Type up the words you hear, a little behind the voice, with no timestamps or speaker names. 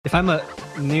If I'm a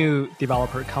new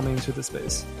developer coming into the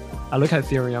space, I look at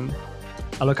Ethereum,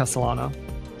 I look at Solana.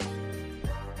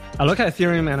 I look at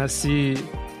Ethereum and I see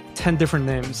 10 different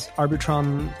names: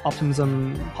 Arbitrum,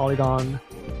 Optimism, Polygon,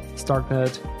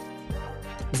 Starknet,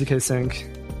 zk-sync,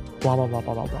 blah, blah, blah,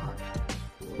 blah, blah, blah.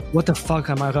 What the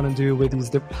fuck am I going to do with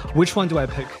these? Which one do I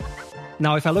pick?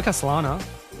 Now, if I look at Solana,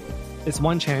 it's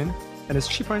one chain and it's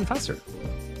cheaper and faster.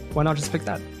 Why not just pick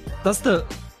that? That's the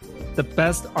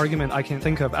best argument I can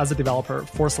think of as a developer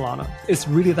for Solana. It's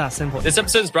really that simple. This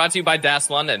episode is brought to you by DAS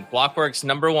London, Blockworks'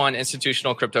 #1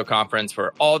 institutional crypto conference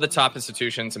where all the top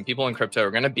institutions and people in crypto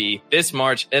are going to be this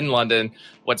March in London,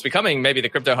 what's becoming maybe the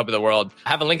crypto hub of the world.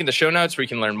 I have a link in the show notes where you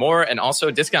can learn more and also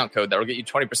a discount code that will get you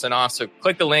 20% off. So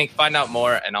click the link, find out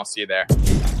more, and I'll see you there.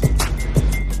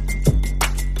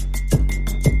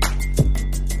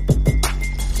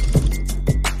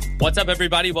 What's up,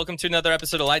 everybody? Welcome to another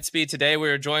episode of Lightspeed. Today, we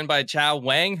are joined by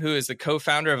Wang, who is the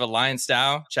co-founder of Alliance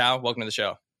DAO. Welcome to the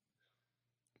show.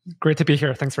 Great to be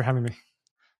here. Thanks for having me.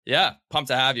 Yeah, pumped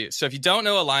to have you. So if you don't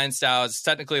know Alliance DAO, it's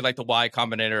technically like the Y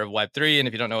Combinator of Web3. And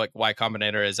if you don't know what Y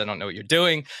Combinator is, I don't know what you're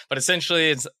doing. But essentially,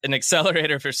 it's an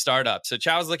accelerator for startups. So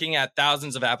Qiao is looking at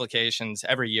thousands of applications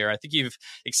every year. I think you've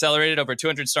accelerated over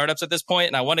 200 startups at this point.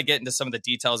 And I want to get into some of the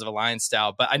details of Alliance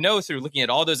DAO. But I know through looking at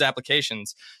all those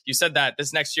applications, you said that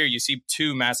this next year, you see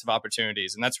two massive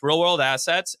opportunities. And that's real world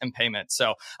assets and payments.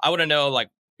 So I want to know,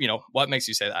 what makes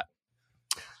you say that?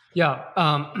 Yeah,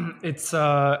 it's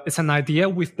an idea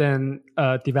we've been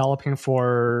developing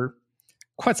for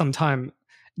quite some time.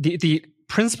 The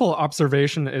principal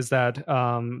observation is that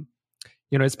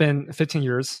it's been 15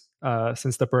 years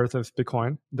since the birth of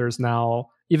Bitcoin. There's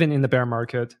now, even in the bear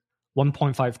market,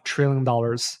 $1.5 trillion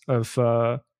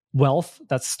of wealth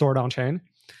that's stored on chain,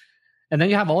 and then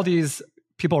you have all these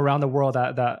people around the world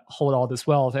that hold all this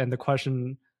wealth, and the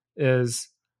question is,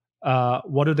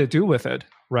 what do they do with it,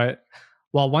 right?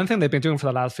 Well, one thing they've been doing for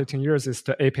the last 15 years is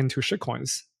to ape into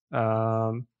shitcoins,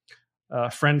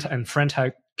 friend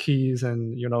tag keys,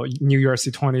 and New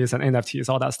ERC20s and NFTs,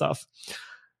 all that stuff.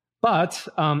 But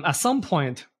at some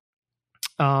point,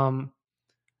 all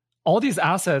these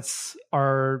assets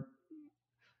are,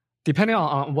 depending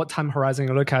on what time horizon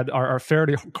you look at, are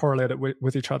fairly correlated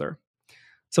with each other.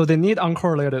 So they need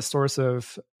uncorrelated source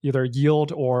of either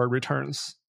yield or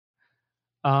returns.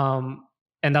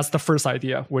 And that's the first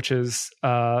idea, which is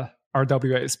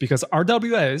RWAs, because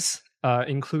RWAs,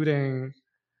 including,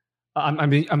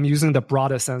 I'm using the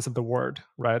broadest sense of the word,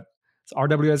 right? So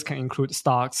RWAs can include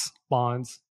stocks,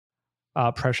 bonds,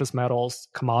 precious metals,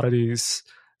 commodities,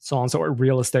 so on, so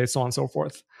real estate, so on and so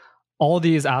forth. All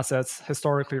these assets,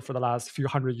 historically for the last few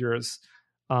hundred years,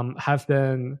 have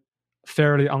been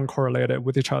fairly uncorrelated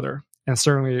with each other, and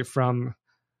certainly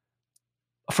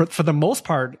for the most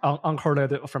part,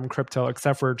 uncorrelated from crypto,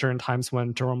 except for during times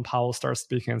when Jerome Powell starts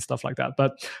speaking and stuff like that.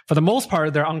 But for the most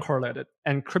part, they're uncorrelated.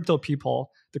 And crypto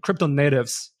people, the crypto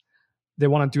natives, they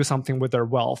want to do something with their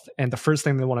wealth. And the first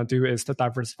thing they want to do is to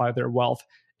diversify their wealth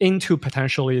into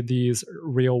potentially these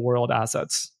real world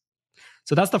assets.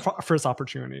 So that's the first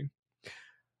opportunity.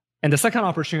 And the second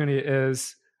opportunity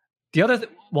is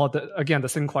the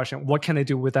same question. What can they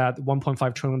do with that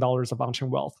 $1.5 trillion of on-chain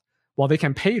wealth? Well, they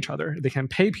can pay each other. They can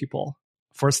pay people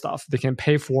for stuff. They can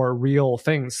pay for real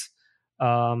things,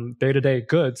 day-to-day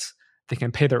goods. They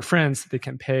can pay their friends. They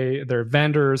can pay their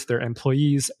vendors, their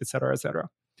employees, et cetera, et cetera.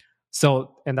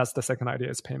 So, and that's the second idea,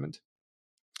 is payment.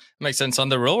 Makes sense. On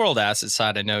the real world asset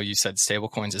side, I know you said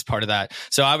stablecoins is part of that.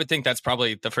 So I would think that's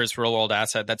probably the first real world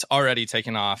asset that's already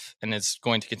taken off and is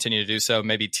going to continue to do so.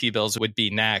 Maybe T-bills would be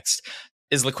next.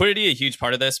 Is liquidity a huge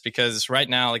part of this? Because right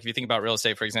now, if you think about real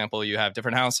estate, for example, you have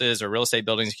different houses or real estate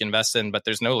buildings you can invest in, but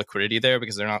there's no liquidity there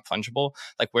because they're not fungible.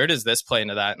 Where does this play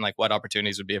into that, and what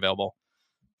opportunities would be available?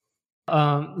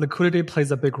 Liquidity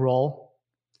plays a big role.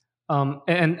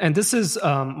 And this is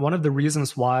one of the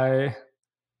reasons why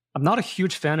I'm not a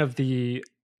huge fan of the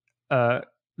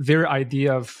very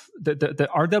idea of the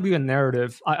RWA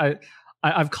narrative.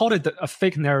 I've called it a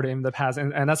fake narrative in the past,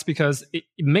 and that's because it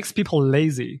makes people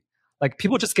lazy.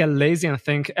 People just get lazy and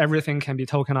think everything can be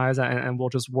tokenized and will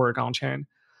just work on chain.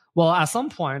 Well, at some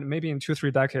point, maybe in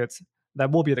 2-3 decades, that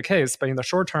will be the case. But in the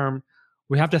short term,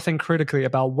 we have to think critically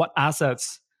about what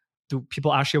assets do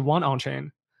people actually want on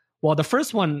chain. Well, the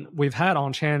first one we've had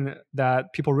on chain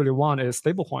that people really want is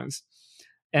stablecoins.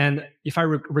 And if I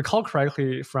recall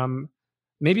correctly, from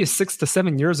maybe 6 to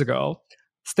 7 years ago,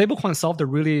 stablecoins solved a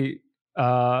really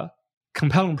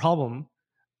compelling problem,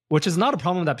 which is not a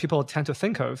problem that people tend to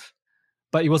think of.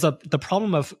 But it was the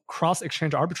problem of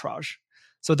cross-exchange arbitrage.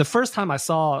 So the first time I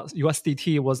saw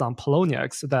USDT was on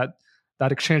Poloniex, that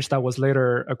that exchange that was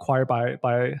later acquired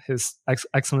by His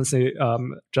Excellency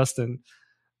Justin.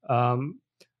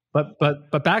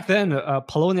 But back then,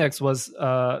 Poloniex was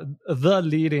the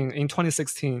leading, in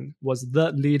 2016, was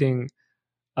the leading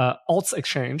alts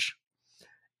exchange,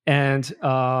 and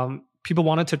people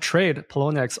wanted to trade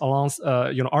Poloniex along,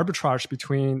 arbitrage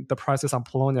between the prices on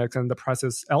Poloniex and the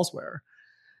prices elsewhere.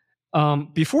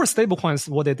 Before stablecoins,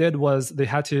 what they did was they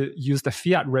had to use the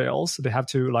fiat rails. They have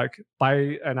to like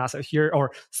buy an asset here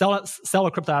or sell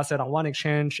a crypto asset on one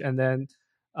exchange and then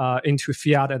into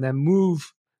fiat, and then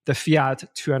move the fiat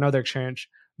to another exchange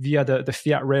via the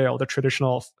fiat rail, the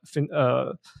traditional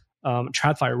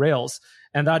TradFi rails,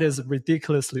 and that is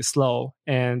ridiculously slow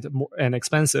and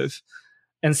expensive.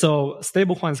 And so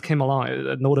stablecoins came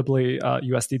along, notably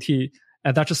USDT,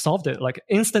 and that just solved it, like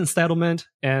instant settlement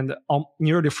and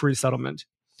nearly free settlement,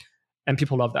 and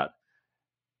people love that.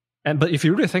 But if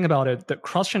you really think about it, the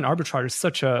cross-chain arbitrage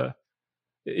is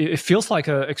it feels like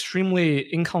an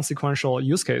extremely inconsequential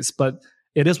use case, but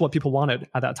it is what people wanted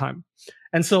at that time.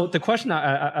 And so the question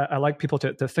I like people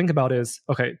to think about is,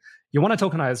 okay, you want to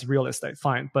tokenize real estate,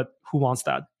 fine, but who wants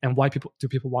that? And why do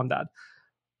people want that?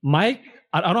 I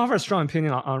don't have a strong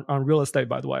opinion on real estate,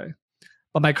 by the way,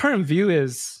 but my current view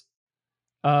is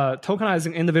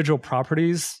tokenizing individual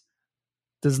properties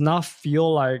does not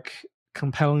feel like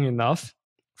compelling enough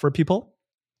for people.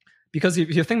 Because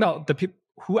if you think about the people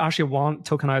who actually want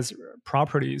tokenized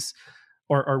properties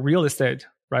or real estate,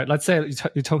 right? Let's say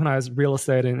you tokenize real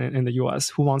estate in the US.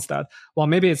 Who wants that? Well,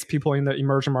 maybe it's people in the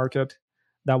emerging market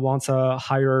that wants a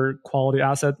higher quality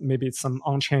asset. Maybe it's some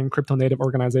on-chain crypto native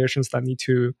organizations that need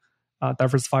to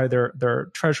diversify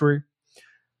their treasury.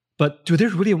 But do they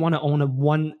really want to own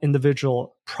one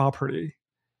individual property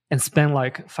and spend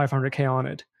like 500K on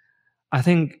it? I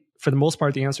think for the most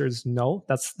part, the answer is no.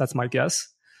 That's my guess.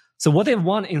 So what they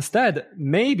want instead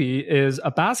maybe is a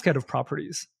basket of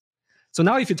properties. So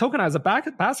now if you tokenize a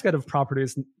basket of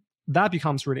properties, that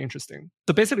becomes really interesting.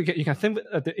 So basically, you can think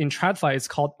in TradFi, it's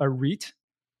called a REIT.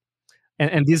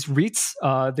 And these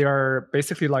REITs, they are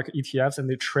basically like ETFs, and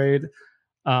they trade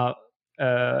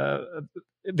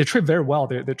very well.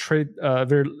 They trade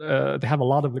they have a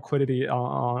lot of liquidity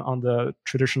on the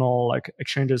traditional like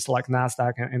exchanges like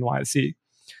NASDAQ and NYSE.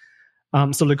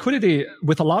 So liquidity,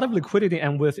 with a lot of liquidity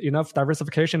and with enough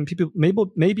diversification,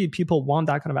 maybe people want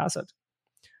that kind of asset.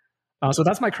 So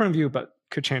that's my current view, but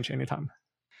could change anytime.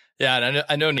 Yeah, and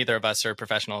I know neither of us are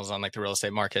professionals on like the real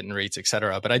estate market and REITs, et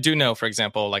cetera. But I do know, for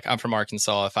example, like I'm from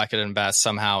Arkansas. If I could invest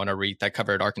somehow in a REIT that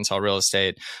covered Arkansas real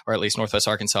estate, or at least Northwest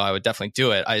Arkansas, I would definitely do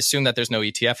it. I assume that there's no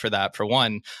ETF for that. For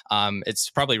one,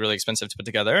 it's probably really expensive to put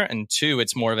together. And two,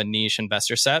 it's more of a niche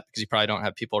investor set because you probably don't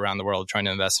have people around the world trying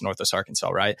to invest in Northwest Arkansas,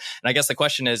 right? And I guess the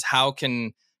question is, how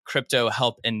can crypto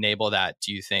help enable that,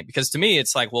 do you think? Because to me,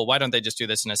 it's like, well, why don't they just do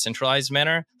this in a centralized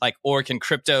manner? Like, or can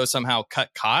crypto somehow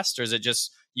cut cost, or is it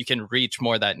just you can reach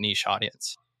more that niche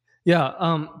audience?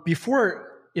 Yeah. Before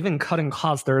even cutting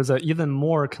costs, there's an even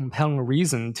more compelling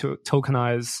reason to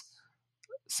tokenize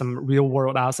some real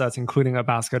world assets, including a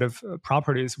basket of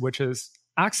properties, which is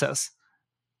access.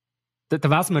 The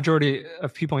vast majority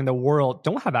of people in the world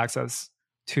don't have access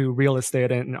to real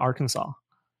estate in Arkansas,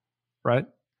 right?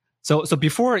 So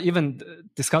before even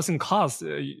discussing costs,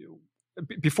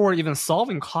 before even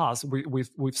solving costs,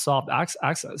 we've solved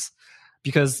access,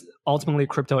 because ultimately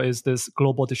crypto is this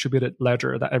global distributed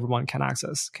ledger that everyone can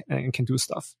access and can do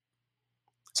stuff.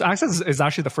 So access is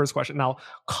actually the first question. Now,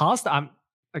 cost, I'm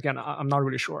not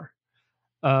really sure.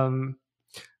 I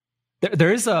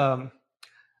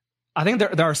think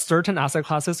there are certain asset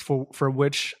classes for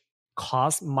which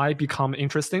cost might become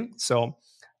interesting. So,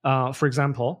 for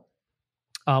example,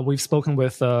 we've spoken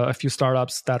with a few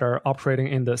startups that are operating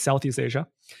in the Southeast Asia,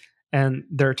 and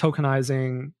they're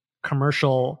tokenizing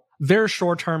very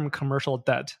short-term commercial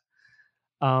debt.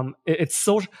 It's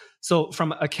so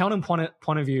from an accounting point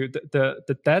of view,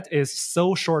 the debt is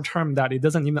so short-term that it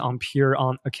doesn't even appear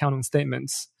on accounting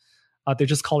statements. They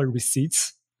just call it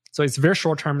receipts. So it's very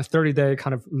short-term, 30-day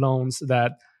kind of loans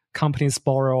that companies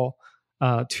borrow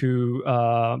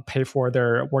to pay for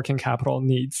their working capital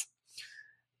needs.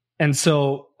 And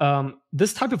so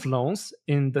this type of loans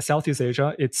in the Southeast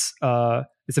Asia, it's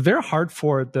very hard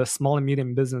for the small and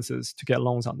medium businesses to get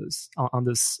loans on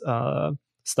this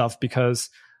stuff, because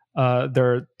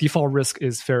their default risk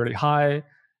is fairly high,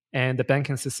 and the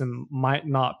banking system might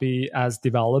not be as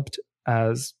developed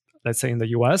as, let's say, in the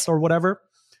US or whatever.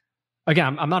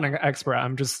 Again, I'm not an expert.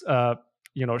 I'm just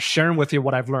sharing with you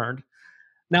what I've learned.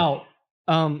 Now,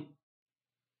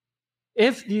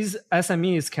 if these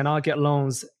SMEs cannot get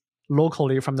loans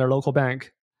locally from their local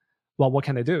bank, well, what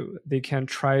can they do? They can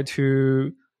try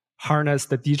to harness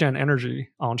the degen energy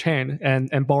on chain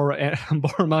and borrow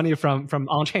money from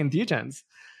on chain degens.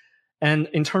 And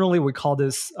internally, we call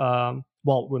this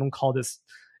we don't call this.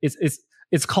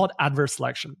 It's called adverse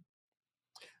selection.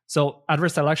 So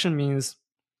adverse selection means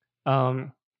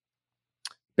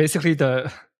basically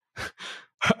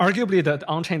arguably the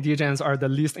on-chain degens are the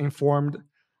least informed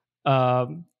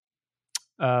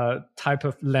type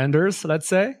of lenders, let's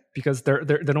say, because they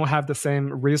don't have the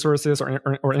same resources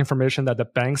or information that the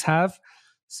banks have.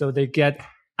 So they get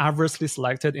adversely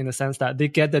selected in the sense that they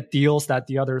get the deals that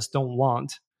the others don't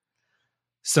want.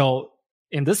 So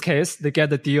in this case, they get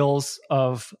the deals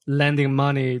of lending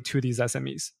money to these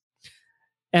SMEs.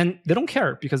 And they don't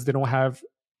care because they don't have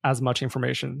as much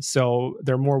information. So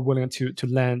they're more willing to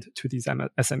lend to these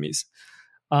SMEs.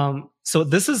 So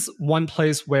this is one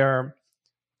place where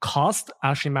cost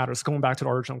actually matters. Going back to the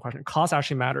original question, cost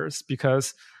actually matters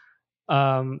because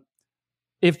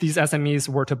if these SMEs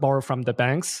were to borrow from the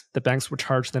banks would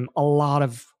charge them a lot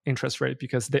of interest rate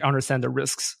because they understand the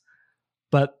risks.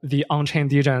 But the on-chain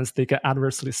degens, they get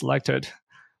adversely selected.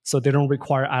 So they don't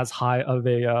require as high of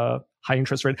a high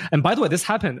interest rate. And by the way, this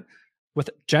happened with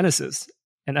Genesis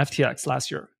and FTX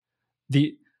last year.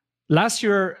 Last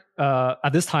year,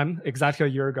 at this time, exactly a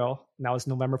year ago, now it's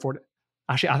November 14th.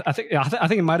 Actually, I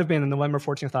think it might have been November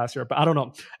 14th last year, but I don't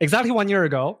know. Exactly 1 year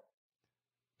ago,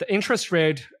 the interest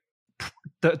rate,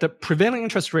 the prevailing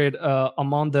interest rate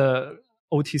among the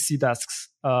OTC desks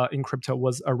in crypto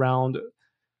was around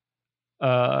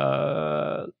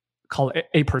call it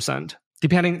 8%.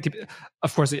 Depending,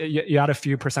 of course, you add a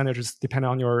few percentages depending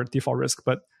on your default risk,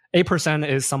 but 8%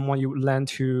 is someone you lend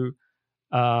to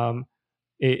an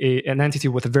entity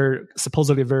with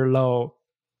supposedly very low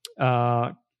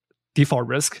default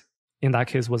risk. In that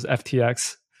case, was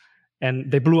FTX,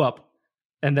 and they blew up.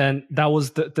 And then that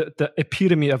was the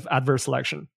epitome of adverse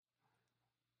selection.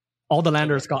 All the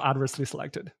lenders got adversely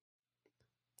selected.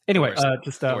 Anyway,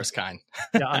 the worst kind.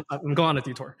 Yeah, I'm going on a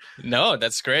detour. No,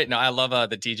 that's great. No, I love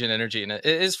the degen energy, and it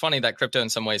is funny that crypto in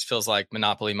some ways feels like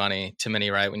monopoly money to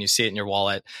many, right? When you see it in your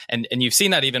wallet, and you've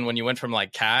seen that even when you went from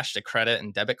like cash to credit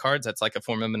and debit cards, that's like a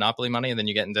form of monopoly money, and then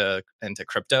you get into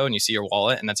crypto and you see your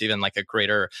wallet, and that's even like a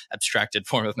greater abstracted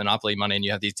form of monopoly money, and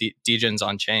you have these degens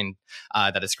on chain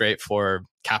that is great for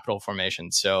capital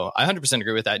formation. So I 100%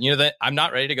 agree with that. You know that I'm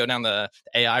not ready to go down the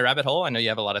AI rabbit hole. I know you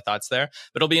have a lot of thoughts there,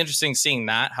 but it'll be interesting seeing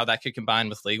how that could combine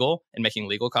with legal and making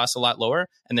legal costs a lot lower.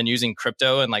 And then using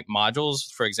crypto and like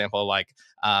modules, for example, like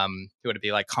who would it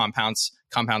be, like Compound's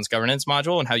governance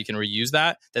module, and how you can reuse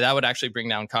that would actually bring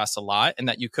down costs a lot. And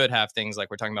that you could have things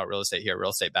like we're talking about real estate here,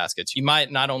 real estate baskets. You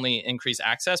might not only increase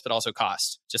access, but also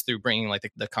cost just through bringing like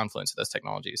the confluence of those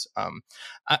technologies.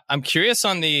 I'm curious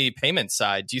on the payment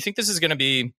side. Do you think this is going to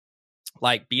be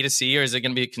like B2C, or is it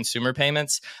going to be consumer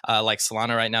payments? Like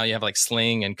Solana right now, you have like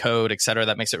Sling and Code, et cetera.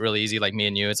 That makes it really easy. Like me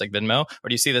and you, it's like Venmo. Or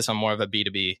do you see this on more of a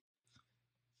B2B?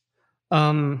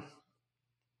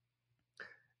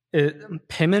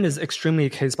 Payment is extremely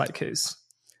case by case.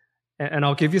 And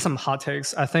I'll give you some hot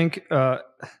takes. I think the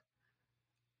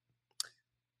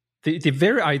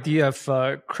very idea of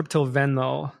crypto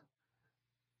Venmo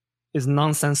is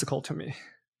nonsensical to me.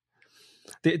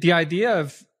 The idea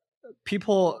of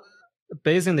people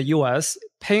based in the US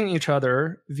paying each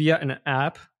other via an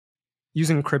app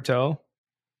using crypto,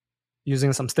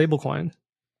 using some stablecoin,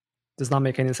 does not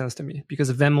make any sense to me,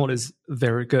 because Venmo is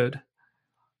very good.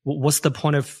 What's the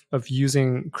point of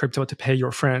using crypto to pay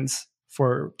your friends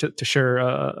to share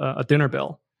a dinner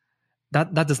bill?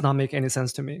 That does not make any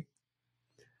sense to me.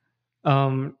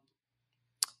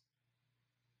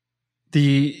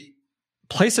 The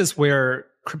places where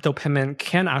crypto payment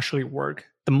can actually work,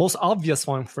 the most obvious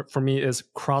one for me is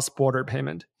cross-border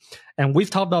payment. And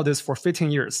we've talked about this for 15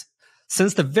 years.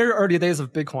 Since the very early days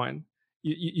of Bitcoin,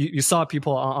 you saw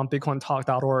people on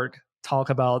bitcointalk.org talk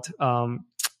about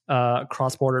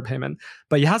cross-border payment,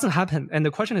 but it hasn't happened. And the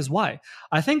question is why?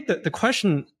 I think that the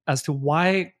question as to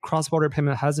why cross-border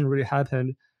payment hasn't really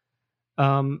happened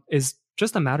is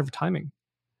just a matter of timing.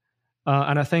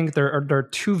 And I think there are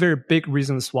two very big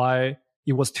reasons why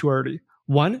it was too early.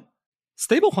 One,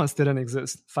 stablecoins didn't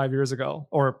exist 5 years ago,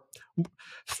 or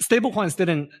stablecoins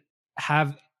didn't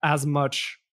have as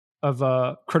much of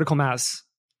a critical mass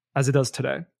as it does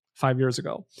today 5 years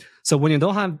ago. So when you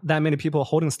don't have that many people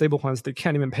holding stablecoins, they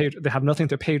can't even pay, they have nothing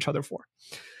to pay each other for.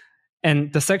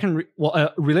 And the second,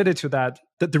 related to that,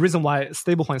 the reason why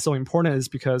stablecoin is so important is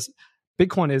because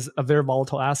Bitcoin is a very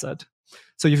volatile asset.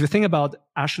 So if you think about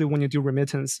actually when you do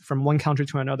remittance from one country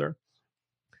to another,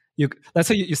 let's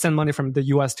say you send money from the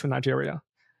US to Nigeria.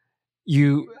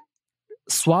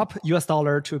 swap US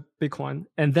dollar to Bitcoin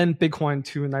and then Bitcoin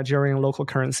to Nigerian local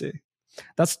currency.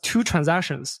 That's two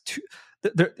transactions.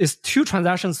 There is two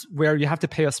transactions where you have to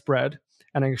pay a spread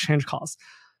and an exchange cost.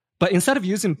 But instead of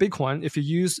using Bitcoin, if you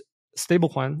use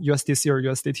stablecoin, USDC or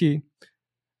USDT,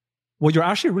 what you're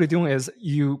actually really doing is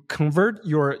you convert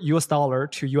your US dollar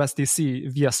to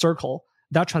USDC via Circle.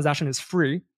 That transaction is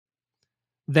free.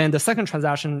 Then the second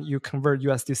transaction, you convert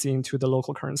USDC into the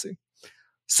local currency.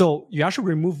 So you actually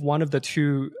remove one of the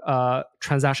two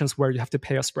transactions where you have to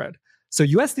pay a spread. So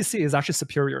USDC is actually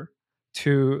superior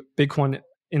to Bitcoin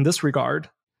in this regard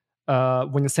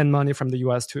when you send money from the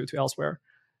US to elsewhere.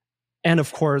 And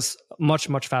of course, much,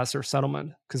 much faster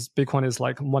settlement because Bitcoin is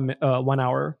like 1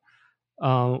 hour,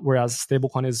 whereas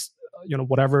stablecoin is,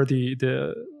 whatever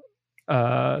the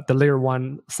layer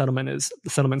one settlement is, the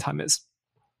settlement time is.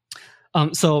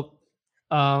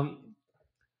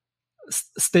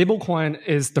 Stablecoin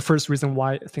is the first reason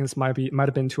why things might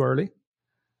have been too early.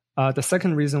 The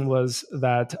second reason was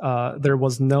that there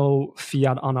was no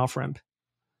fiat on-off ramp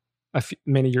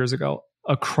many years ago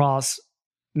across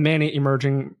many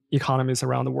emerging economies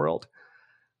around the world.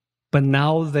 But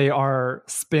now they are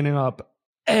spinning up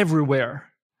everywhere.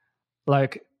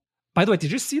 Like, by the way,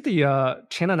 did you see the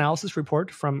chain analysis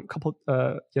report from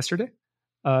yesterday?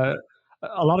 A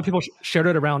lot of people shared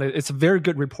it around. It's a very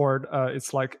good report.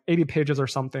 It's like 80 pages or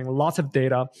something, lots of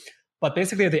data. But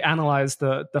basically, they analyze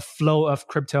the flow of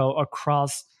crypto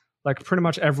across like pretty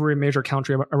much every major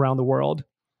country around the world.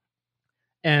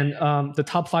 And the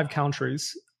top 5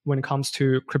 countries when it comes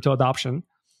to crypto adoption,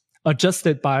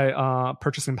 adjusted by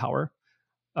purchasing power.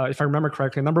 If I remember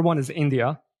correctly, number 1 is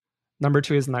India. Number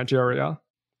 2 is Nigeria.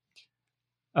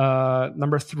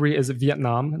 Number 3 is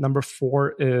Vietnam. Number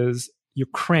 4 is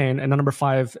Ukraine. And number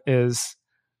 5 is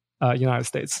United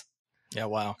States. Yeah,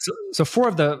 wow. So 4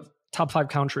 of the top 5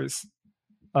 countries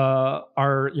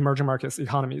are emerging markets,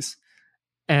 economies.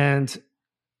 And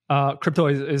crypto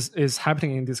is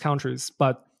happening in these countries.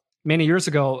 But many years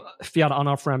ago, fiat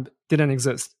on-off ramp didn't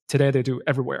exist. Today, they do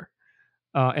everywhere.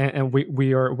 And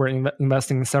we're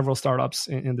investing in several startups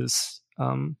in this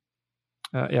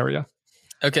area.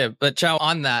 Okay, but Qiao,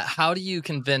 on that, how do you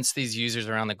convince these users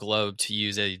around the globe to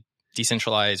use a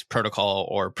decentralized protocol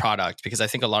or product? Because I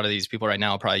think a lot of these people right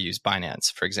now probably use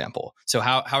Binance, for example. So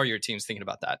how are your teams thinking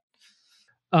about that?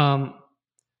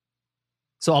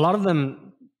 So a lot of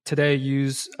them today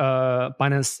use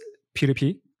Binance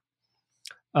P2P.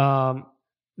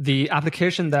 The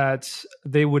application that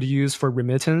they would use for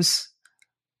remittance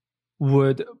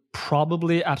would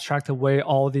probably abstract away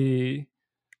all the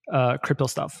crypto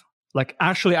stuff. Like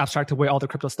actually abstract away all the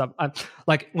crypto stuff.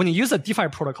 Like when you use a DeFi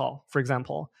protocol, for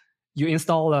example, you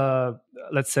install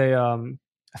let's say a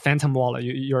Phantom wallet.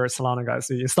 You're a Solana guy,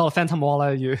 so you install a Phantom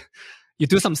wallet. You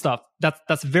do some stuff.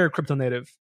 That's very crypto native.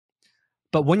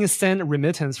 But when you send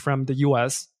remittance from the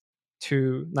US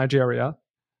to Nigeria,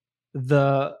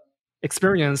 the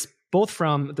experience, both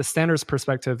from the sender's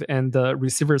perspective and the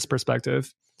receiver's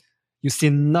perspective, you see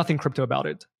nothing crypto about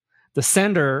it. The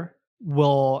sender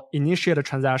will initiate a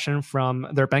transaction from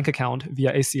their bank account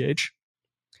via ACH,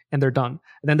 and they're done.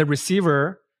 And then the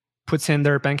receiver puts in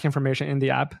their bank information in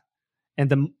the app,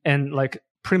 and like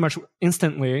pretty much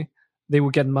instantly, they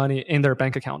will get money in their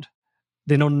bank account.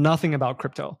 They know nothing about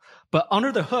crypto. But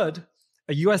under the hood,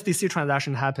 a USDC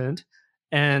transaction happened,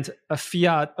 and a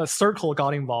Circle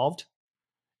got involved.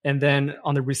 And then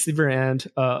on the receiver end,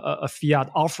 a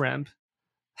fiat off-ramp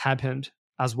happened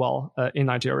as well in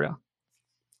Nigeria.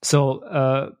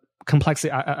 So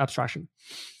complexity abstraction.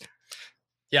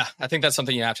 Yeah, I think that's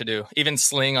something you have to do. Even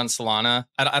Sling on Solana,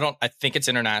 I think it's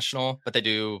international, but they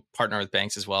do partner with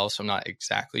banks as well. So I'm not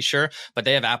exactly sure, but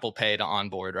they have Apple Pay to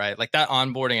onboard, right? Like that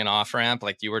onboarding and off ramp,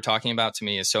 like you were talking about, to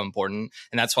me is so important.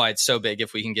 And that's why it's so big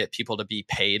if we can get people to be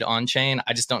paid on chain.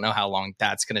 I just don't know how long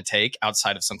that's going to take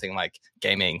outside of something like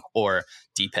gaming or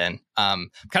DePIN. Kind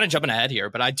of jumping ahead here,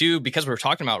 but I do, because we're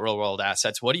talking about real world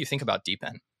assets, what do you think about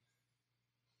DePIN?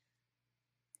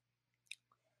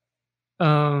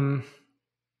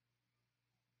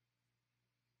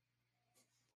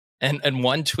 And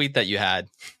one tweet that you had,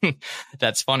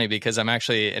 that's funny because I'm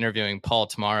actually interviewing Paul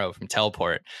tomorrow from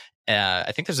Teleport.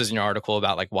 I think this is in your article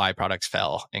about like why products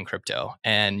fell in crypto.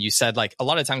 And you said like a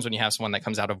lot of times when you have someone that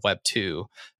comes out of Web 2,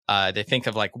 they think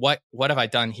of like, what have I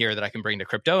done here that I can bring to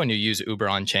crypto? And you use Uber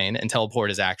on chain, and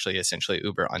Teleport is actually essentially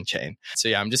Uber on chain. So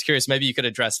yeah, I'm just curious, maybe you could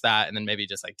address that and then maybe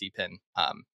just like DePIN.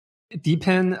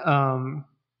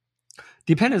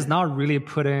 DePIN is not really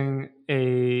putting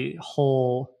a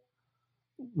whole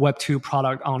Web 2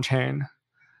 product on chain.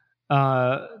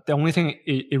 The only thing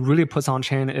it really puts on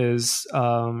chain is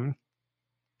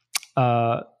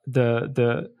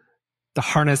the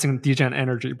harnessing degen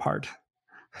energy part.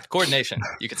 Coordination,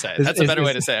 you could say. That's a better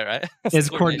way to say it, right? It's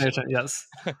coordination, yes.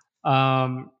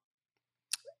 And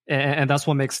that's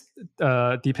what makes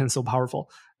DePIN so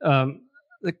powerful. Kyle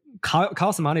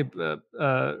Samani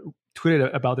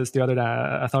tweeted about this the other day.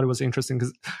 I thought it was interesting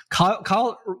because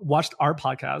Kyle watched our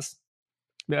podcast,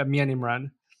 me and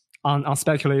Imran, on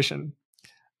speculation,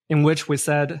 in which we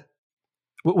said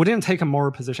we didn't take a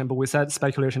moral position, but we said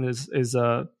speculation is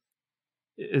one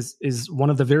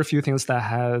of the very few things that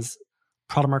has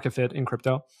product market fit in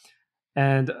crypto.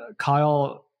 And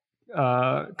Kyle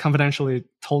confidentially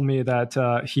told me that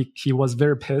he was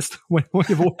very pissed when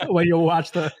you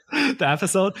watched the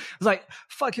episode. It was like,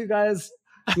 fuck you guys,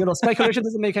 speculation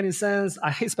doesn't make any sense. I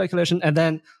hate speculation. And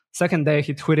then second day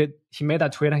he made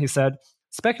that tweet and he said,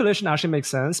 speculation actually makes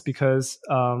sense because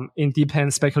in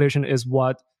DePIN, speculation is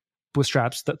what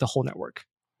bootstraps the whole network.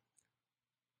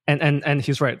 And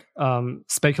he's right.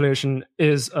 Speculation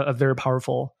is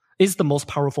is the most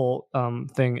powerful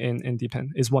thing in DePIN,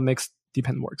 is what makes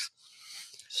DePIN works.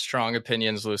 Strong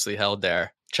opinions loosely held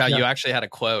there. Qiao, you actually had a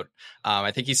quote.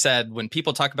 I think he said, when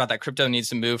people talk about that crypto needs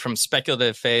to move from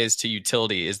speculative phase to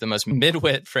utility is the most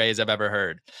mid-wit phrase I've ever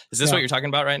heard. Is this what you're talking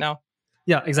about right now?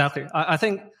 Yeah, exactly. I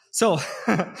think so.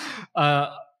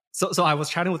 So I was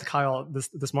chatting with Kyle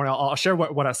this morning. I'll share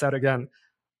what I said again,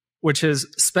 which is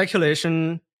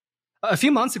speculation. A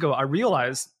few months ago, I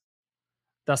realized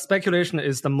that speculation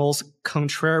is the most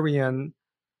contrarian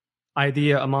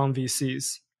idea among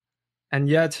VCs, and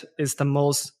yet it's the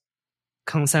most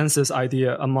consensus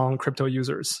idea among crypto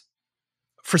users.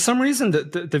 For some reason, the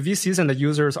VCs and the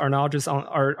users are now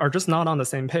are just not on the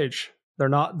same page. They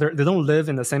don't live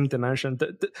in the same dimension.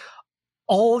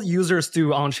 All users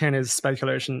do on chain is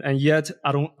speculation, and yet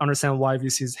I don't understand why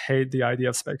VCs hate the idea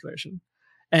of speculation.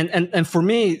 And for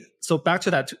me, so back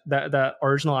to that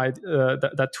original idea,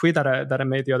 that tweet that I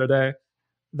made the other day,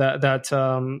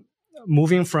 that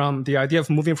moving from the idea of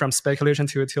moving from speculation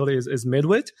to utility is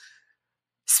midwit.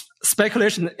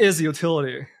 Speculation is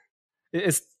utility.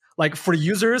 It's like for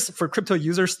crypto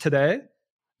users today,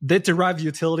 they derive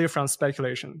utility from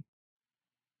speculation.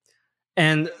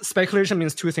 And speculation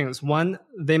means two things. One,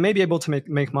 they may be able to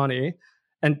make money.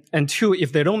 And two,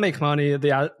 if they don't make money,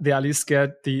 they at least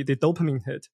get the dopamine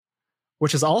hit,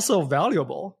 which is also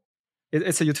valuable.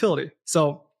 It's a utility.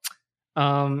 So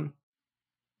I'm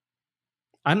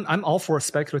all for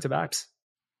speculative apps.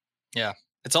 Yeah.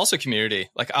 It's also community.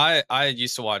 Like I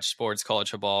used to watch sports, college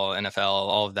football, NFL,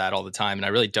 all of that all the time, and I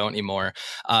really don't anymore.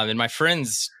 And my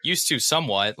friends used to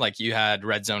somewhat. Like you had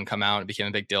Red Zone come out, it became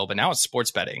a big deal, but now it's sports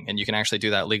betting, and you can actually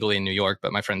do that legally in New York.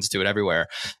 But my friends do it everywhere.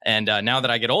 And now that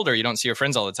I get older, you don't see your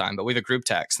friends all the time, but we have a group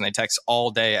text, and they text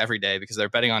all day, every day, because they're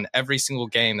betting on every single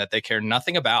game that they care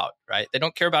nothing about. Right? They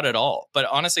don't care about it at all. But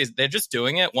honestly, they're just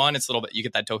doing it. One, it's a little bit, you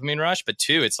get that dopamine rush, but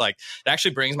two, it's like it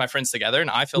actually brings my friends together,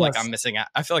 and I feel like I'm missing out.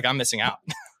 I feel like I'm missing out.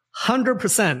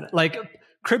 100%. Like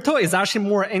crypto is actually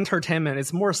more entertainment.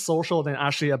 It's more social than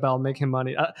actually about making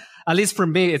money. At least for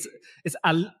me, it's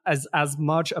as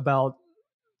much about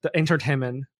the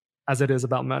entertainment as it is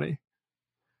about money.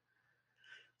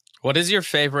 What is your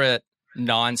favorite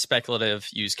non-speculative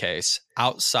use case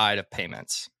outside of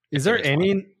payments? Is there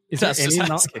any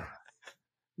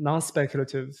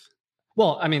non-speculative?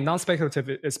 Well, I mean, non-speculative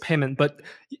is payment, but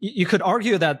you could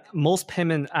argue that most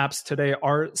payment apps today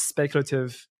are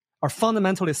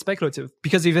fundamentally speculative,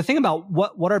 because if you think about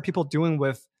what are people doing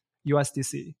with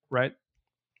USDC, right?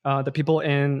 The people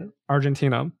in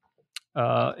Argentina,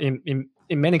 in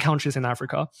many countries in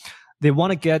Africa, they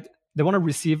want to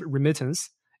receive remittance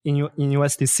in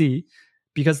USDC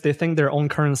because they think their own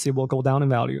currency will go down in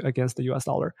value against the US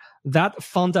dollar. That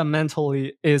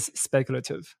fundamentally is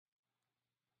speculative.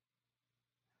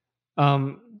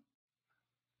 Aside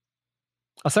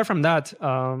from that,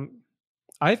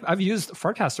 I've used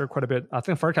Farcaster quite a bit. I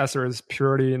think Farcaster is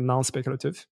purely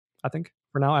non-speculative. I think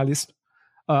for now, at least.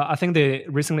 I think they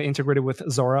recently integrated with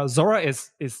Zora. Zora is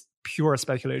pure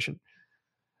speculation.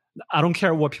 I don't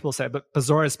care what people say, but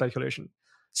Zora is speculation.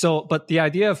 So, but the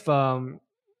idea of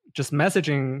just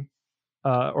messaging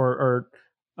to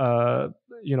a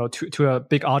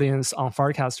big audience on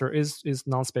Farcaster is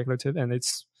non-speculative, and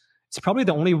it's probably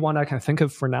the only one I can think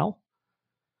of for now.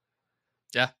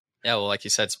 Yeah. Yeah, well, like you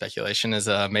said, speculation is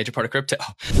a major part of crypto.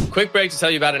 Quick break to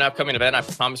tell you about an upcoming event I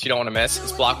promise you don't want to miss.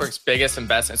 It's Blockworks' biggest and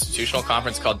best institutional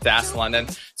conference called DAS London.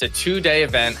 It's a 2-day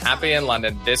event happening in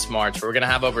London this March, where we're going to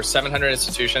have over 700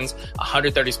 institutions,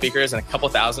 130 speakers, and a couple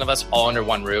thousand of us all under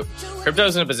one roof. Crypto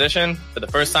is in a position for the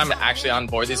first time to actually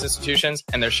onboard these institutions,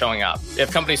 and they're showing up. We have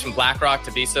companies from BlackRock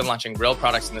to Visa launching real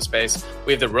products in the space.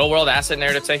 We have the real-world asset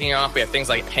narrative taking off. We have things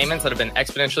like payments that have been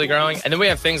exponentially growing. And then we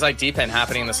have things like DePIN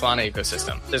happening in the Solana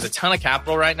ecosystem. There's a ton of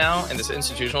capital right now in this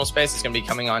institutional space. It's going to be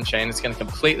coming on chain. It's going to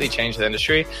completely change the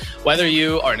industry. Whether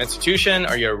you are an institution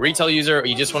or you're a retail user or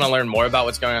you just want to learn more about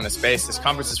what's going on in the space, this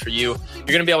conference is for you. You're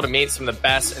going to be able to meet some of the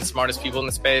best and smartest people in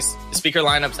the space. The speaker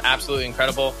lineup's absolutely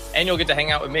incredible, and you'll get to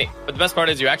hang out with me. But the best part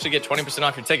is you actually get 20%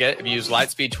 off your ticket if you use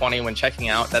Lightspeed20 when checking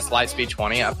out. That's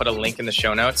Lightspeed20. I put a link in the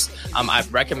show notes. I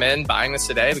recommend buying this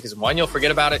today because 1, you'll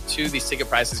forget about it. 2, these ticket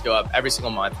prices go up every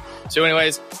single month. So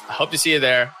anyways, I hope to see you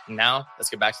there. Now let's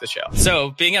get back to the show.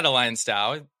 So being at Alliance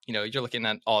DAO, you're looking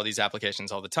at all these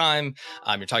applications all the time.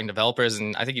 You're talking to developers.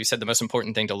 And I think you said the most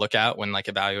important thing to look at when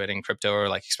evaluating crypto, or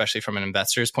especially from an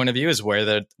investor's point of view, is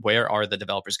where are the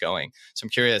developers going? So I'm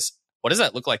curious, what does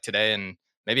that look like today? And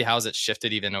maybe how has it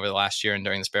shifted even over the last year and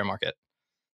during this bear market?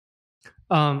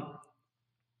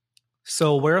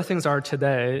 So where things are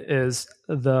today is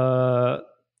the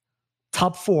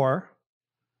top 4,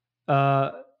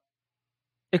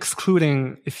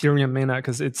 excluding Ethereum mainnet,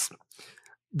 because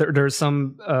there's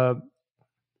some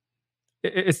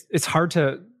it's hard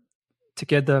to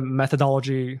get the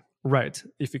methodology right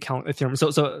if you count Ethereum.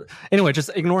 So anyway, just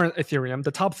ignore Ethereum.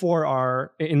 The top 4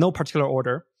 are in no particular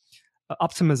order: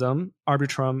 Optimism,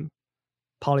 Arbitrum,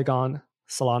 Polygon,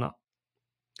 Solana.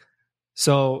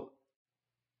 So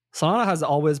Solana has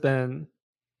always been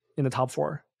in the top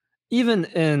 4, even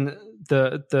in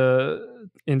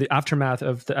the aftermath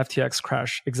of the FTX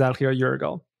crash exactly a year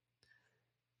ago.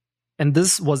 And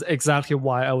this was exactly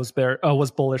why I was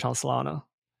bullish on Solana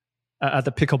at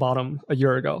the pickle bottom a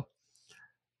year ago.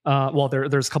 Well,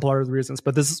 there's a couple other reasons,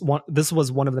 but this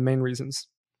was one of the main reasons.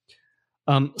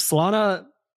 Solana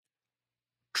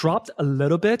dropped a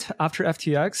little bit after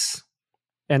FTX,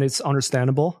 and it's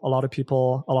understandable. A lot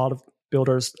of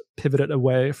builders pivoted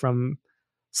away from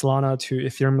Solana to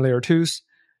Ethereum layer 2s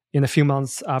in a few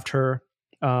months after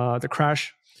the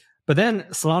crash. But then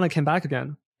Solana came back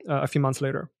again a few months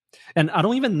later. And I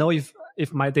don't even know if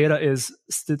my data is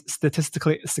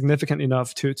statistically significant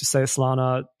enough to say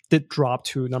Solana did drop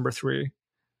to number 3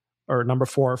 or number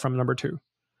 4 from number 2.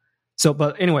 So,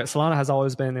 but anyway, Solana has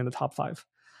always been in the top 5.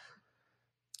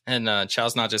 And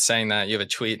Qiao's not just saying that. You have a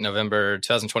tweet in November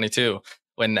 2022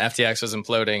 when FTX was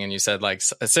imploding, and you said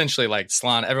essentially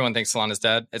Solana, everyone thinks Solana's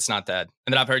dead. It's not dead.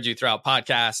 And then I've heard you throughout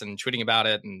podcasts and tweeting about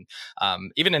it. And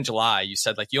even in July, you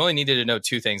said you only needed to know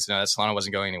 2 things to know that Solana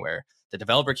wasn't going anywhere: the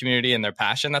developer community and their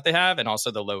passion that they have, and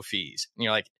also the low fees. And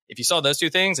you're if you saw those 2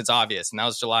 things, it's obvious. And that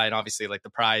was July. And obviously the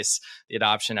price, the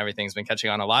adoption, everything's been catching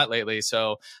on a lot lately.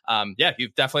 So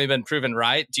you've definitely been proven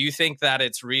right. Do you think that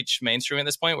it's reached mainstream at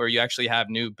this point where you actually have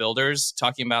new builders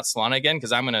talking about Solana again?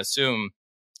 Because I'm going to assume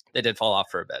they did fall off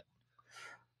for a bit.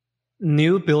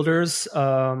 New builders, there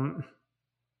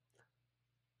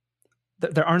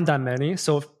aren't that many.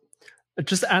 So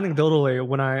just anecdotally,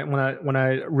 when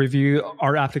I review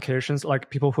our applications,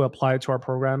 people who apply to our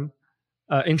program,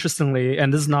 interestingly,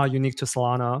 and this is not unique to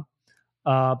Solana,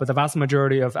 but the vast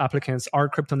majority of applicants are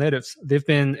crypto natives. They've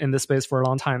been in this space for a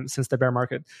long time, since the bear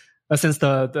market, since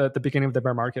the beginning of the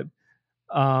bear market.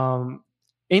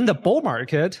 In the bull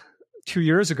market 2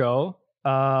 years ago,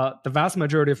 the vast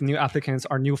majority of new applicants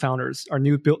are new founders, are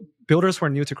new builders who are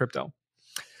new to crypto.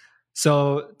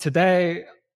 So today,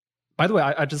 by the way,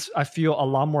 I feel a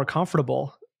lot more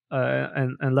comfortable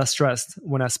and less stressed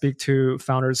when I speak to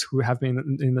founders who have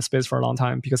been in the space for a long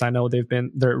time, because I know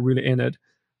they're really in it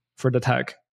for the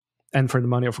tech and for the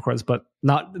money, of course, but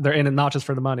they're in it not just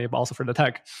for the money, but also for the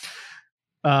tech.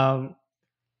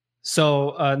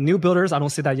 So new builders, I don't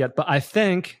see that yet, but I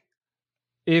think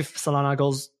if Solana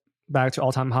goes back to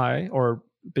all-time high, or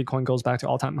Bitcoin goes back to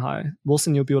all-time high, we'll see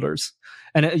new builders.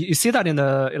 And you see that in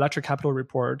the Electric Capital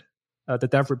report, the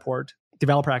dev report,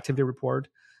 developer activity report,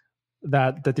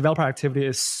 that the developer activity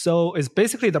is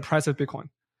basically the price of Bitcoin.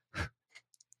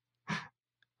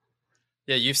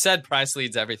 Yeah, you've said price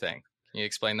leads everything. Can you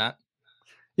explain that?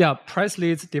 Yeah, price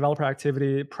leads developer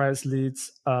activity, price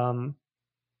leads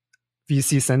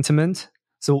VC sentiment.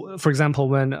 So, for example,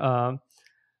 when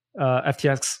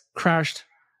FTX crashed,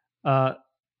 the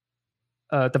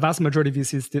vast majority of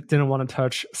VCs didn't want to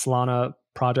touch Solana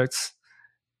projects.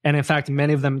 And in fact,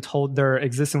 many of them told their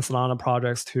existing Solana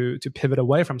projects to pivot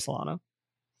away from Solana.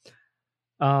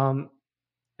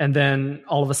 And then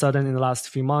all of a sudden, in the last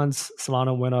few months,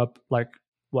 Solana went up like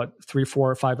 3,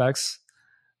 4, 5x.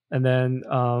 And then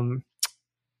I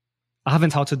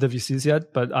haven't talked to the VCs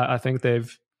yet, but I think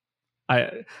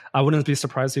I wouldn't be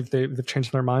surprised if they've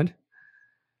changed their mind.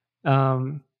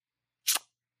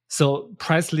 So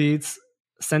price leads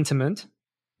sentiment,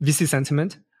 VC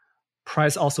sentiment.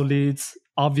 Price also leads,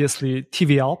 obviously,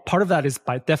 TVL. Part of that is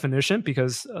by definition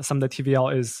because some of the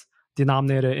TVL is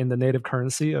denominated in the native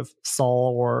currency of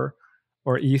Sol or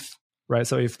ETH, right?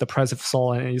 So if the price of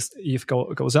Sol and ETH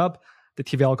goes up, the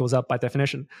TVL goes up by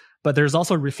definition. But there's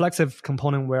also a reflexive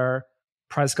component where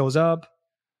price goes up.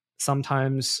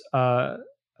 Sometimes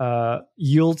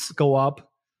yields go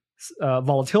up.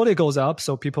 Volatility goes up,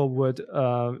 so people would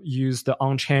use the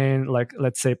on-chain, like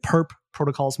let's say perp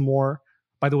protocols more.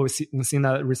 By the way, we've seen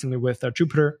that recently with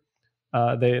Jupiter.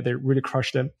 They really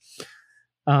crushed it.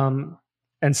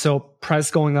 And so price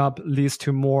going up leads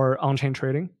to more on-chain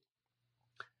trading.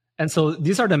 And so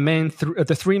these are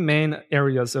the three main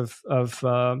areas of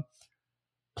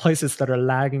places that are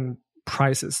lagging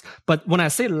prices. But when I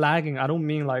say lagging, I don't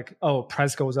mean like, oh,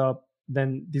 price goes up,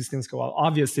 then these things go up.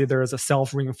 Obviously, there is a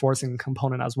self-reinforcing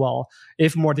component as well.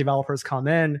 If more developers come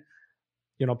in,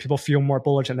 people feel more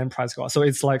bullish and then price go up. So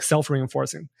it's like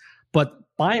self-reinforcing. But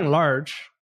by and large,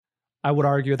 I would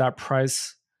argue that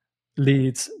price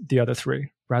leads the other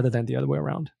three rather than the other way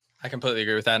around. I completely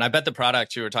agree with that. And I bet the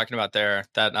product you were talking about there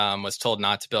that was told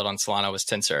not to build on Solana was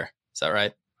Tensor. Is that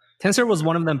right? Tensor was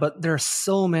one of them, but there are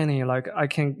so many. Like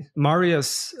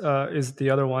Marius is the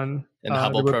other one. And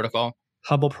Hubble Protocol.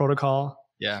 Hubble Protocol.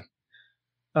 Yeah.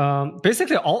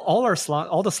 Basically, all the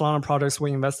Solana projects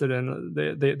we invested in,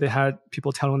 they had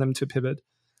people telling them to pivot.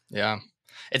 Yeah.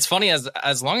 It's funny,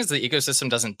 as long as the ecosystem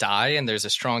doesn't die and there's a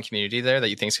strong community there that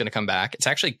you think is going to come back, it's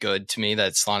actually good to me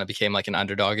that Solana became like an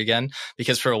underdog again,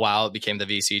 because for a while it became the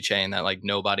VC chain that like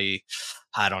nobody,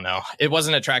 I don't know. It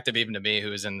wasn't attractive even to me who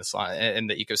was in the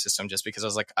ecosystem, just because I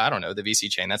was like, I don't know, the VC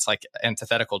chain, that's like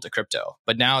antithetical to crypto.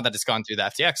 But now that it's gone through the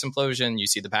FTX implosion, you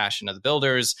see the passion of the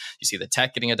builders, you see the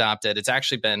tech getting adopted. It's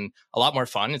actually been a lot more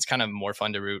fun. It's kind of more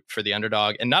fun to root for the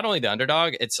underdog. And not only the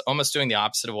underdog, it's almost doing the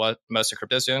opposite of what most of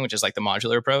crypto is doing, which is like the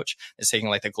modular approach. It's taking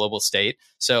like the global state.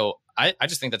 So I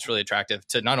just think that's really attractive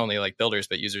to not only like builders,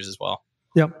 but users as well.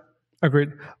 Yep.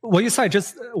 Agreed. What you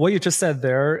just said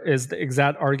there is the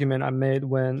exact argument I made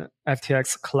when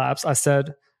FTX collapsed. I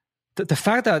said the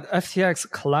fact that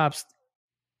FTX collapsed,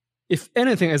 if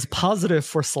anything, is positive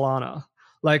for Solana.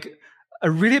 Like a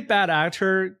really bad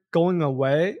actor going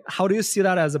away, how do you see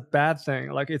that as a bad thing?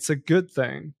 Like it's a good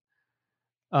thing.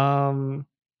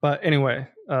 But anyway,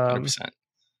 100%.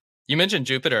 You mentioned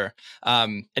Jupiter,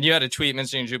 and you had a tweet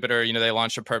mentioning Jupiter. They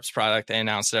launched a perps product. They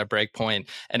announced it at Breakpoint,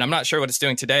 and I'm not sure what it's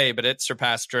doing today, but it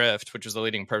surpassed Drift, which was the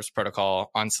leading perps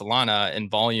protocol on Solana in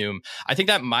volume. I think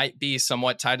that might be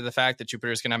somewhat tied to the fact that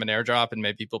Jupiter is going to have an airdrop, and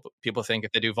maybe people think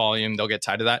if they do volume, they'll get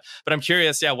tied to that. But I'm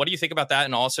curious, what do you think about that?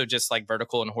 And also just like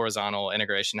vertical and horizontal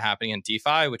integration happening in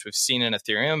DeFi, which we've seen in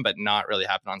Ethereum, but not really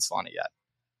happened on Solana yet.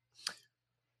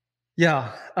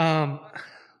 Yeah.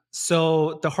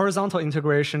 So the horizontal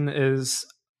integration is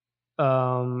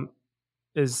an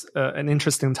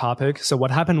interesting topic. So what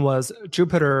happened was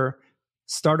Jupiter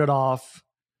started off.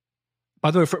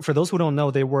 By the way, for those who don't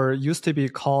know, they were used to be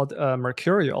called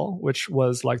Mercurial, which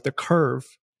was like the curve,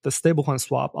 the stablecoin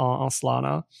swap on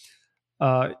Solana.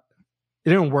 It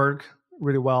didn't work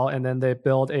really well, and then they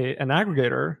built an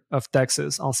aggregator of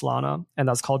DEXs on Solana, and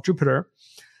that's called Jupiter.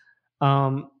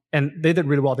 And they did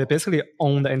really well. They basically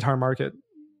own the entire market.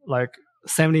 Like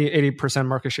 70-80%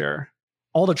 market share.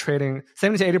 All the trading,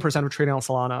 70-80% of trading on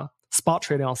Solana, spot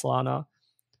trading on Solana,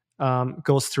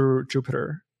 goes through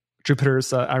Jupiter's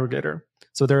aggregator.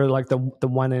 So they're like the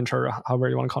 1inch or however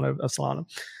you want to call it of Solana.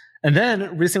 And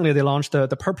then recently they launched the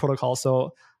perp protocol.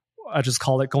 So I just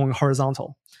call it going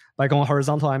horizontal. By going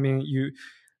horizontal, I mean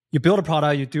you build a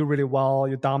product, you do really well,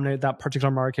 you dominate that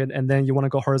particular market, and then you want to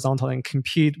go horizontal and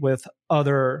compete with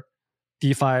other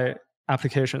DeFi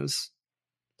applications.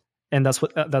 And that's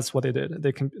what they did.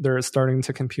 They're starting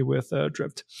to compete with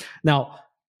Drift. Now,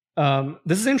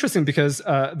 this is interesting because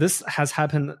this has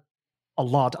happened a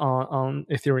lot on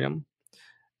Ethereum.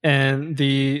 And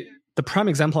the prime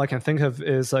example I can think of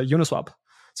is Uniswap.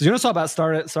 So Uniswap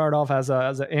started off as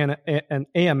an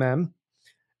AMM,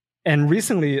 and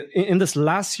recently in this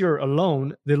last year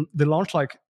alone, they launched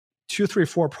like 2, 3,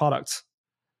 4 products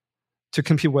to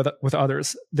compete with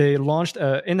others. They launched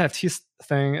an NFT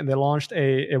thing, and they launched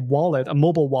a wallet, a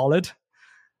mobile wallet.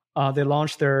 They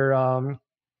launched their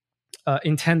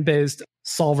intent-based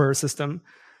solver system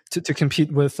to compete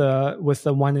with the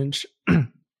 1inch.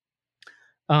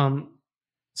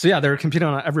 So yeah, they're competing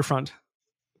on every front.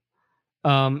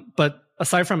 But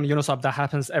aside from Uniswap, that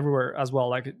happens everywhere as well.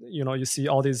 Like, you see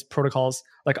all these protocols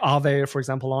like Aave, for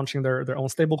example, launching their own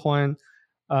stablecoin.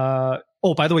 By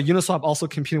the way, Uniswap also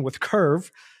competing with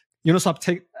Curve.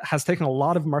 Uniswap has taken a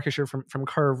lot of market share from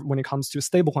Curve when it comes to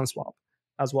stablecoin swap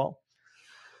as well.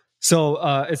 So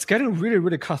it's getting really,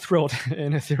 really cutthroat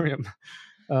in Ethereum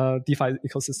DeFi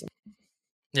ecosystem.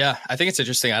 Yeah, I think it's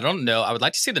interesting. I don't know. I would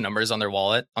like to see the numbers on their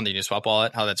wallet, on the Uniswap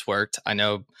wallet, how that's worked. I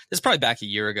know this is probably back a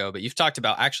year ago, but you've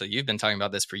been talking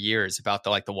about this for years, about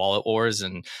the wallet wars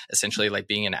and essentially like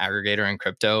being an aggregator in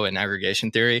crypto and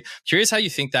aggregation theory. Curious how you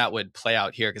think that would play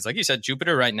out here. Because like you said,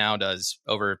 Jupiter right now does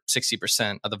over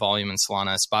 60% of the volume in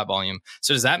Solana, spot volume.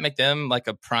 So does that make them like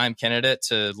a prime candidate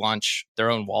to launch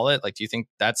their own wallet? Like, do you think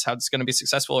that's how it's going to be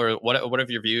successful? Or what have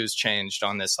your views changed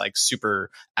on this like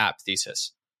super app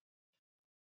thesis?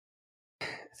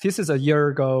 Thesis a year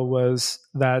ago was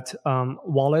that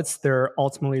wallets, they're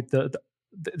ultimately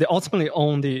they ultimately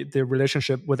own the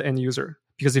relationship with the end user.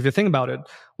 Because if you think about it,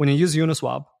 when you use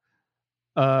Uniswap,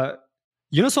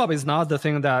 Uniswap is not the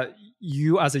thing that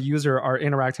you as a user are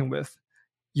interacting with.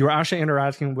 You're actually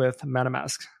interacting with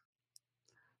MetaMask.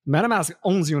 MetaMask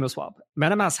owns Uniswap.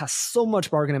 MetaMask has so much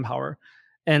bargaining power,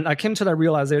 and I came to that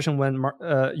realization when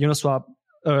Uniswap,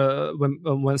 when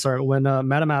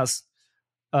MetaMask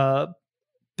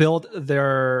build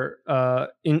their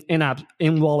in-app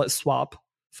in-wallet swap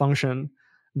function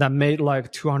that made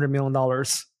like $200 million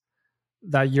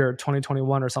that year,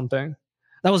 2021 or something.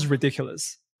 That was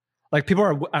ridiculous. Like, people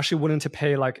are actually willing to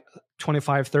pay like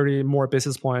 25, 30 more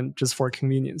basis points just for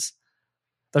convenience.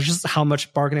 That's just how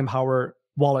much bargaining power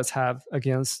wallets have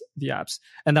against the apps.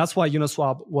 And that's why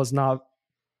Uniswap was not,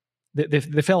 they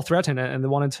felt threatened, and they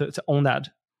wanted to own that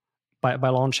by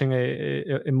launching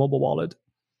a mobile wallet.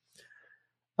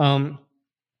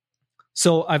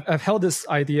 So I've held this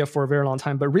idea for a very long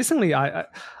time, but recently I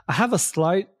have a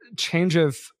slight change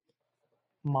of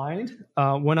mind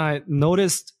when I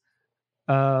noticed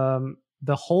the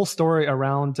whole story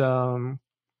around Unibot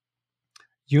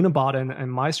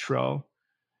and Maestro.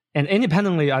 And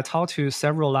independently, I talked to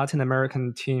several Latin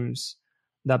American teams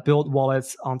that build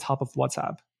wallets on top of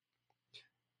WhatsApp.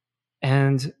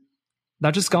 And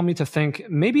that just got me to think,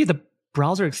 maybe the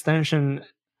browser extension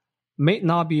may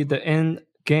not be the end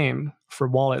game for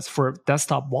wallets, for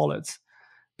desktop wallets.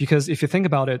 Because if you think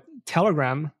about it,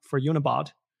 Telegram for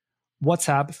Unibot,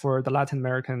 WhatsApp for the Latin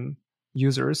American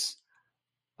users,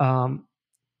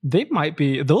 those might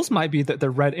be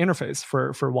the right interface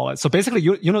for wallets. So basically,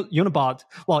 Unibot,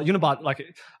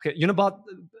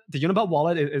 the Unibot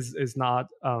wallet is not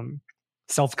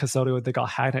self-custodial. They got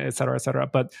hacked, et cetera.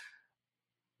 But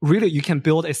really, you can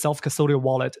build a self-custodial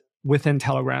wallet within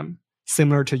Telegram,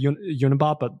 similar to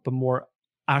Unibot, but more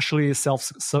actually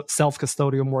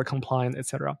self-custodial, more compliant,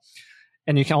 etc.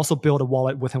 And you can also build a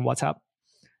wallet within WhatsApp.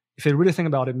 If you really think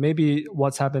about it, maybe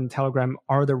WhatsApp and Telegram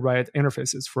are the right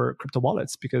interfaces for crypto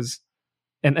wallets, because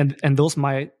and those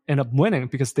might end up winning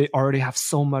because they already have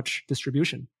so much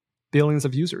distribution, billions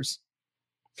of users.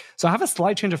 So I have a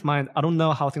slight change of mind. I don't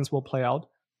know how things will play out,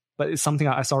 but it's something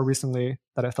I saw recently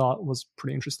that I thought was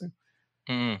pretty interesting.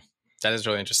 That is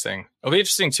really interesting. It'll be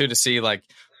interesting too to see like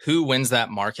who wins that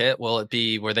market. Will it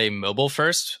be, were they mobile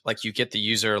first? Like, you get the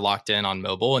user locked in on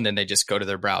mobile and then they just go to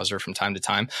their browser from time to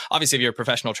time. Obviously, if you're a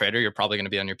professional trader, you're probably going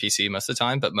to be on your PC most of the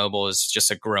time, but mobile is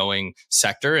just a growing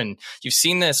sector. And you've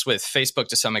seen this with Facebook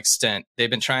to some extent.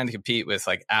 They've been trying to compete with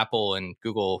like Apple and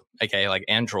Google, aka like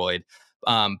Android,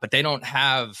 but they don't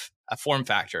have a form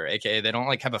factor, aka they don't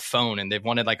like have a phone, and they've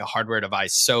wanted like a hardware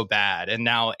device so bad. And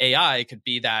now AI could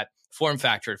be that form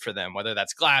factor for them, whether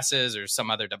that's glasses or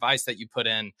some other device that you put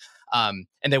in. And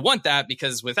they want that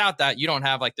because without that, you don't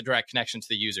have like the direct connection to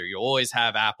the user. You always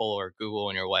have Apple or Google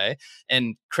in your way.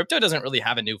 And crypto doesn't really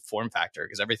have a new form factor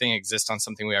because everything exists on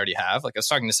something we already have. Like, I was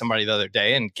talking to somebody the other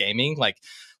day in gaming, like,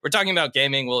 we're talking about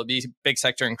gaming. Will it be a big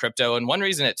sector in crypto? And one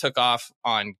reason it took off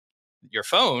on your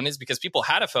phone is because people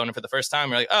had a phone, and for the first time,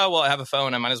 you're like, oh, well, I have a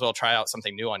phone. I might as well try out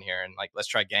something new on here. And like, let's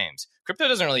try games. Crypto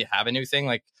doesn't really have a new thing.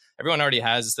 Like, everyone already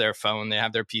has their phone. They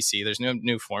have their PC. There's no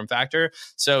new form factor.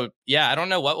 So yeah, I don't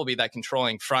know what will be that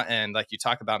controlling front end like you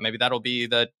talk about. Maybe that'll be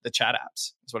the chat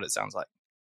apps is what it sounds like.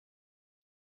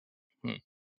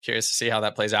 Curious to see how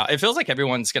that plays out. It feels like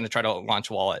everyone's going to try to launch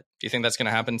a wallet. Do you think that's going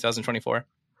to happen in 2024?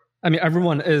 I mean,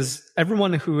 everyone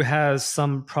who has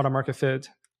some product market fit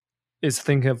is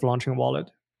thinking of launching a wallet.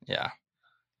 Yeah.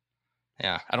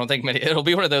 I don't think it'll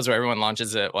be one of those where everyone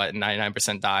launches it,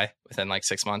 99% die within like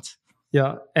 6 months.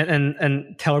 Yeah,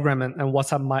 and Telegram and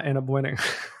WhatsApp might end up winning.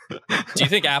 Do you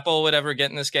think Apple would ever get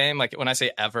in this game? Like, when I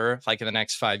say ever, like in the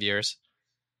next 5 years?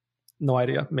 No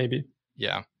idea. Maybe.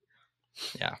 Yeah.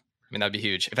 I mean, that'd be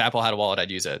huge. If Apple had a wallet,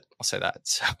 I'd use it. I'll say that.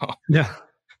 So yeah.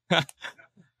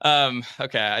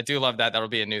 Okay, I do love that. That'll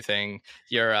be a new thing.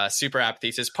 Your super app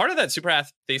thesis. Part of that super app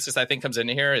thesis, I think, comes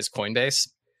into here is Coinbase.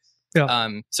 Yeah.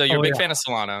 So you're a big fan of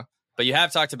Solana, but you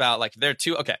have talked about like there are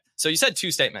two. Okay, so you said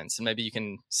two statements, and maybe you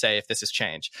can say if this has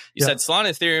changed. You said Solana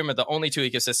and Ethereum are the only two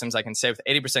ecosystems I can say with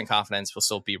 80% confidence will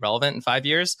still be relevant in 5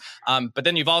 years. But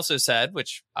then you've also said,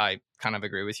 which I kind of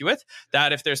agree with you with,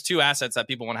 that if there's two assets that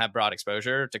people want to have broad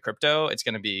exposure to crypto, it's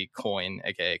going to be Coin,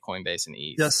 aka Coinbase and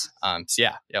ETH. Yes. So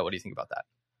yeah. What do you think about that?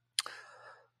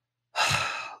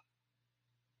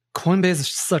 Coinbase is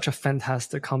such a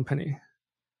fantastic company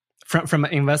from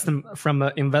an investment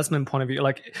point of view.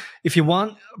 Like, if you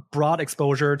want broad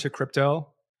exposure to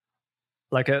crypto,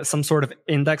 like some sort of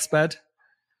index bet,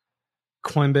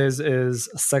 Coinbase is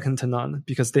second to none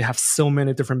because they have so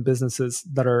many different businesses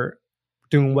that are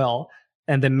doing well,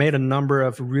 and they made a number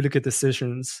of really good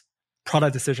decisions,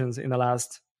 product decisions in the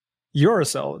last year or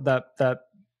so that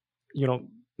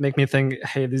make me think,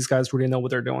 hey, these guys really know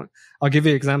what they're doing. I'll give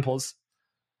you examples.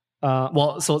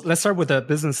 So let's start with the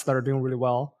business that are doing really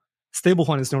well.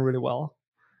 Stablecoin is doing really well.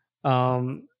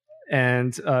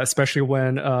 And especially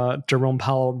when Jerome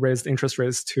Powell raised interest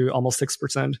rates to almost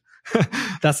 6%.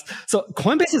 So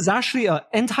Coinbase is actually an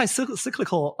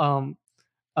anti-cyclical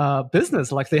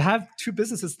business. Like, they have two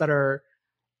businesses that are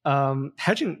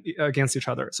hedging against each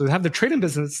other. So they have the trading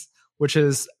business, which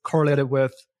is correlated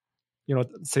with,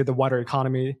 say, the wider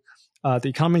economy. The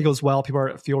economy goes well,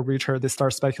 people feel richer, they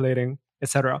start speculating,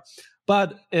 etc.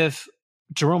 But if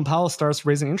Jerome Powell starts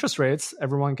raising interest rates,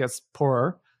 everyone gets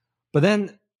poorer. But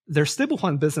then their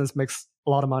stablecoin business makes a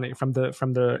lot of money from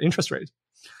the interest rate.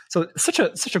 So such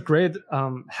a great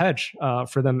hedge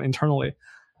for them internally.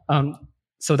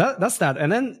 So that's that.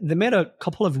 And then they made a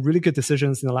couple of really good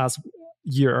decisions in the last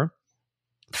year.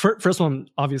 First one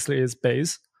obviously is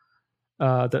Base,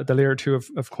 the layer 2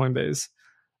 of Coinbase.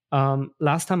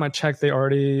 Last time I checked, they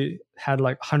already had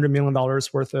like $100 million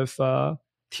worth of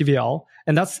TVL,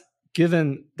 and that's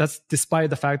despite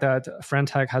the fact that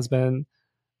Frentech has been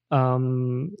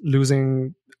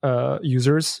losing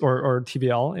users or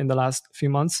TVL in the last few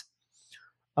months.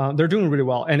 They're doing really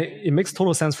well, and it makes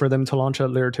total sense for them to launch a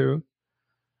layer 2.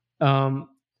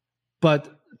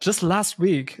 But just last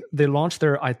week, they launched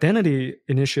their identity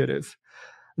initiative.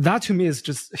 That to me is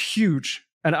just huge,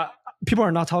 and people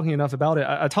are not talking enough about it.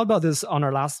 I talked about this on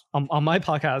on my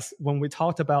podcast when we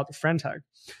talked about Frentech,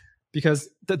 because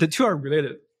the two are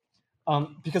related.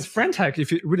 Because Frentech,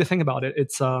 if you really think about it,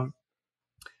 it's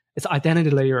identity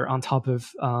layer on top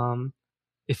of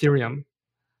Ethereum.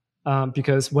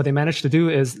 Because what they managed to do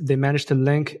is they managed to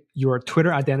link your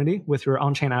Twitter identity with your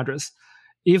on-chain address.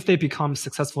 If they become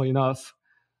successful enough,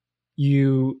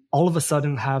 you all of a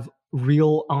sudden have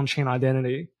real on-chain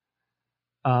identity.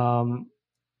 And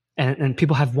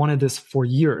people have wanted this for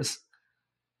years.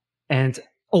 And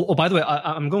by the way,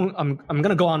 I'm going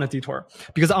to go on a detour,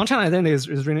 because on-chain identity is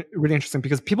really, really interesting,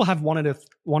 because people have wanted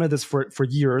this for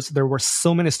years. There were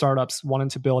so many startups wanting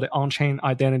to build an on-chain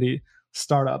identity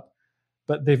startup,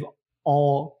 but they've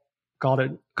all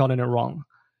gotten it wrong,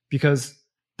 because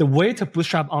the way to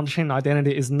bootstrap on-chain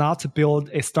identity is not to build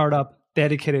a startup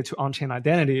dedicated to on-chain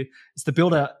identity. It's to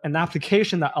build an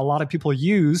application that a lot of people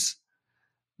use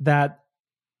that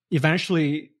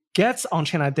eventually gets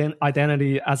on-chain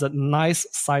identity as a nice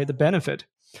side benefit.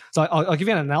 So I'll give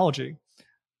you an analogy.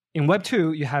 In Web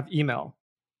 2, you have email.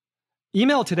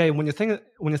 Email today, when you think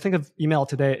of email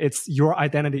today, it's your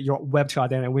identity, your Web 2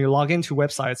 identity. When you log into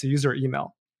websites, you use your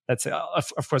email. Let's say,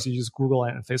 of course, you use Google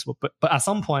and Facebook, but at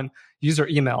some point, you use your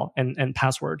email and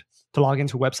password to log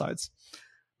into websites.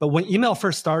 But when email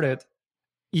first started,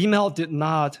 email did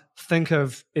not think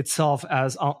of itself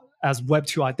as Web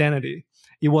 2 identity.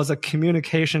 It was a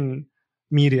communication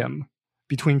medium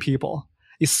between people.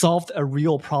 It solved a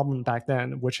real problem back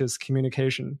then, which is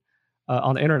communication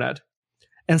on the internet.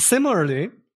 And similarly,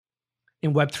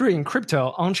 in Web3, in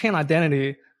crypto, on-chain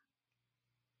identity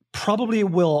probably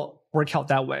will work out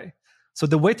that way. So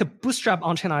the way to bootstrap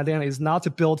on-chain identity is not to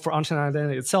build for on-chain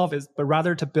identity itself, but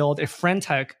rather to build a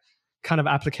Frentech kind of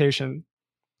application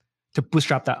to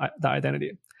bootstrap that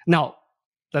identity. Now,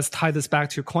 let's tie this back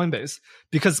to Coinbase,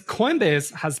 because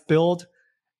Coinbase has built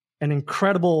an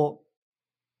incredible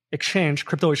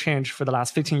crypto exchange for the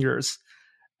last 15 years.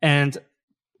 And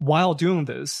while doing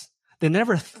this, they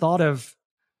never thought of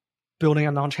building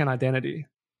an on-chain identity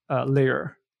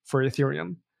layer for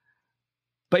Ethereum.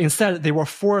 But instead, they were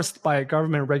forced by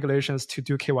government regulations to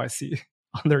do KYC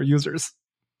on their users.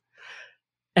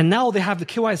 And now they have the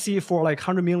KYC for like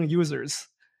 100 million users.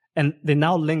 And they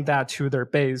now link that to their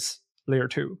Base layer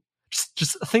 2.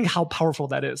 Just think how powerful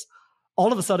that is.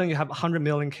 All of a sudden, you have 100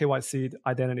 million KYC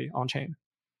identity on chain.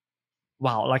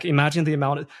 Wow, like imagine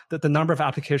the number of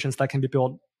applications that can be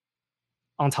built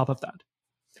on top of that.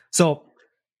 So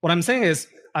what I'm saying is,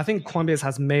 I think Coinbase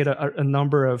has made a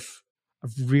number of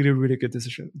really, really good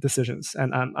decisions,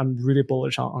 and I'm really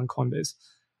bullish on Coinbase.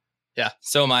 Yeah,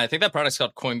 so am I. I think that product's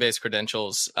called Coinbase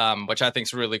Credentials, which I think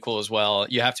is really cool as well.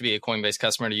 You have to be a Coinbase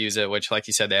customer to use it, which, like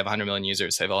you said, they have 100 million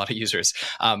users. They have a lot of users.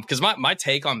 Because my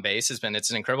take on Base has been it's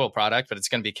an incredible product, but it's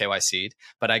going to be KYC'd.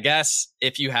 But I guess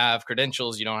if you have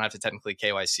credentials, you don't have to technically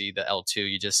KYC the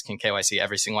L2. You just can KYC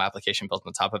every single application built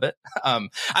on top of it.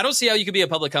 I don't see how you could be a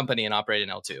public company and operate an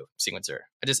L2 sequencer.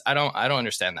 I don't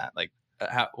understand that. Like,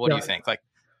 what do you think? Like,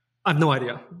 I have no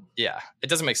idea. Yeah, it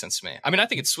doesn't make sense to me. I mean, I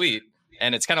think it's sweet.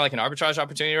 And it's kind of like an arbitrage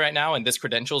opportunity right now. And this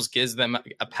credentials gives them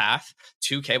a path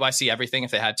to KYC everything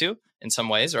if they had to in some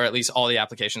ways, or at least all the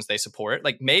applications they support.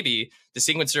 Like maybe the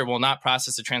sequencer will not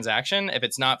process a transaction if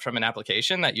it's not from an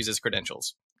application that uses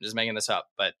credentials. I'm just making this up,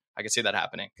 but I can see that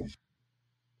happening.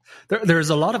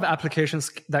 There's a lot of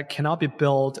applications that cannot be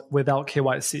built without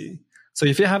KYC. So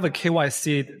if you have a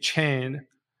KYC chain,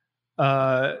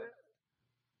 it'll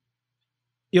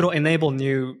enable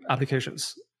new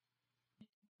applications.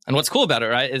 And what's cool about it,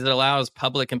 right, is it allows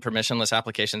public and permissionless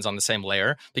applications on the same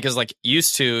layer. Because like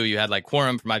used to, you had like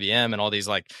Quorum from IBM and all these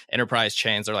like enterprise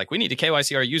chains. They're like, we need to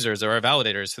KYC our users or our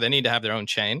validators, so they need to have their own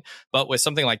chain. But with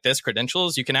something like this,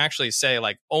 credentials, you can actually say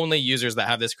like only users that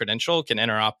have this credential can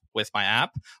interop with my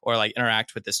app or like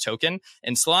interact with this token.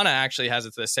 And Solana actually has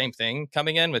the same thing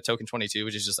coming in with Token 22,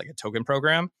 which is just like a token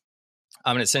program.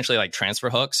 And essentially like transfer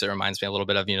hooks. It reminds me a little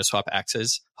bit of Uniswap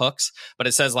X's hooks, but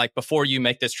it says like before you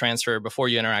make this transfer, before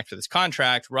you interact with this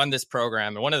contract, run this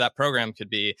program. And one of that program could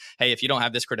be, hey, if you don't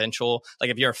have this credential,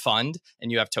 like if you're a fund and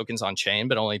you have tokens on chain,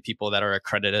 but only people that are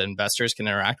accredited investors can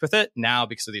interact with it. Now,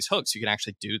 because of these hooks, you can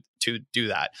actually do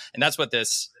that. And that's what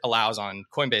this allows on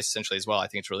Coinbase essentially as well. I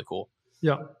think it's really cool.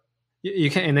 Yeah.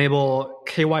 You can enable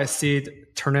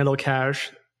KYC Tornado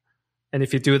Cash. And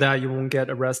if you do that, you won't get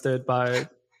arrested by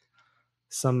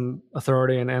some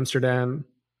authority in Amsterdam,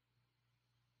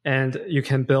 and you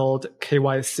can build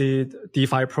KYC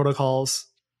DeFi protocols.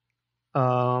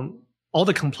 All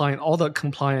the compliant,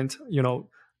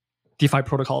 DeFi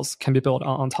protocols can be built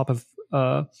on top of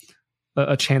a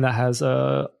chain that has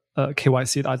a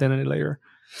KYC identity layer.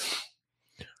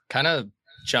 Kind of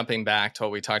jumping back to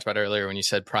what we talked about earlier when you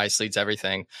said price leads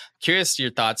everything. Curious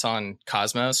your thoughts on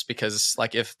Cosmos, because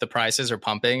like if the prices are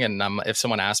pumping and if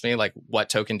someone asked me like what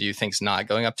token do you think's not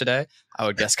going up today, I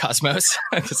would guess Cosmos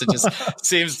because it just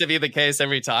seems to be the case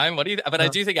every time. But I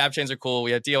do think app chains are cool.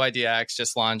 We have DOIDX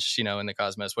just launched, in the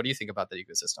Cosmos. What do you think about the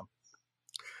ecosystem?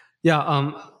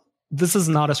 Yeah, this is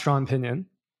not a strong opinion.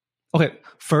 Okay,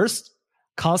 first,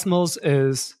 Cosmos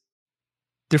is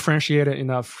differentiated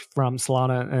enough from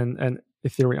Solana and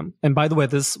Ethereum. And by the way,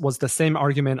 this was the same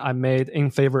argument I made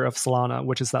in favor of Solana,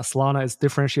 which is that Solana is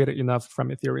differentiated enough from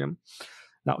Ethereum.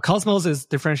 Now, Cosmos is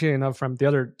differentiated enough from the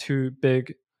other two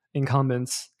big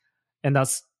incumbents, and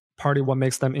that's partly what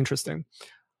makes them interesting.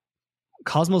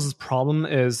 Cosmos' problem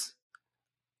is,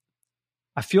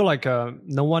 I feel like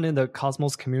no one in the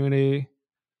Cosmos community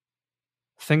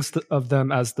thinks of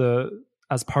them as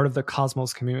part of the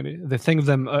Cosmos community. They think of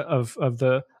them of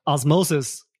the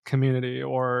Osmosis community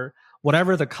or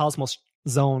whatever the Cosmos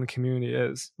zone community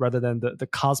is, rather than the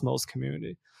Cosmos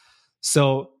community.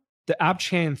 So the app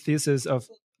chain thesis of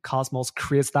Cosmos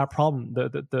creates that problem,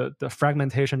 the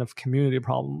fragmentation of community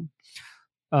problem.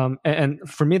 And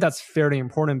for me, that's fairly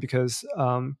important because,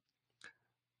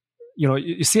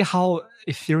 you see how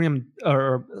Ethereum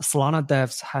or Solana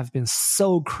devs have been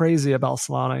so crazy about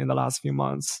Solana in the last few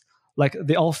months. Like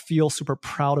they all feel super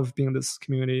proud of being this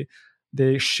community.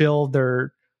 They shield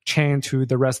their chain to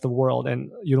the rest of the world, and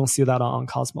you don't see that on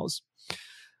Cosmos.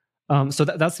 So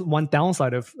that's one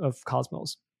downside of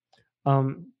Cosmos.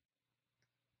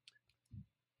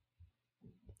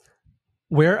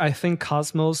 Where I think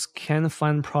Cosmos can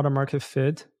find product market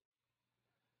fit,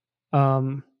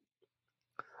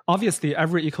 obviously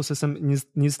every ecosystem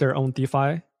needs their own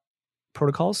DeFi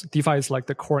protocols. DeFi is like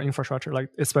the core infrastructure, like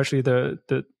especially the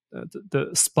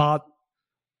spot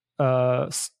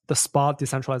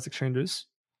decentralized exchanges.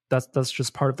 That's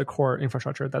just part of the core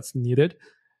infrastructure that's needed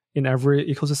in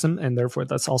every ecosystem, and therefore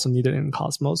that's also needed in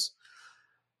Cosmos.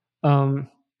 I'm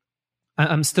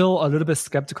still a little bit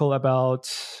skeptical about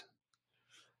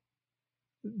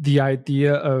the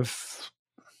idea of,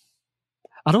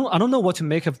 I don't know what to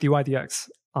make of DYDX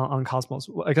on Cosmos.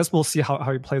 I guess we'll see how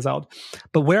it plays out.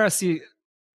 But where I see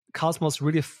Cosmos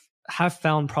really have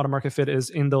found product market fit is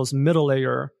in those middle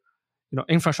layer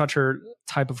infrastructure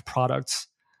type of products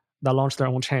that launch their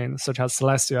own chain, such as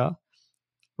Celestia,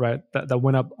 right? That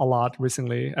went up a lot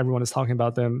recently. Everyone is talking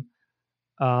about them.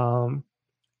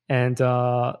 And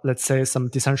let's say some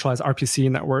decentralized RPC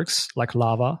networks like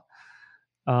Lava,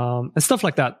 and stuff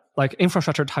like that, like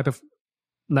infrastructure type of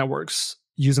networks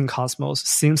using Cosmos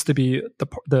seems to be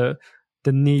the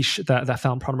niche that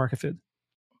found product market fit.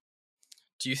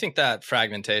 Do you think that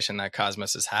fragmentation that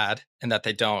Cosmos has had, and that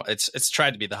they don't, it's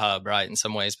tried to be the hub, right, in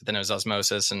some ways, but then it was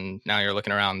osmosis, and now you're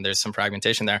looking around, there's some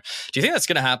fragmentation there. Do you think that's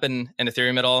going to happen in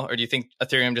Ethereum at all? Or do you think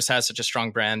Ethereum just has such a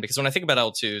strong brand? Because when I think about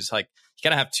L2s, like you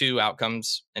kind of have two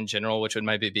outcomes in general, which would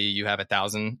maybe be you have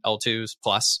 1,000 L2s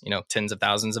plus, tens of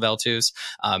thousands of L2s.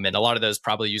 And a lot of those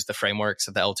probably use the frameworks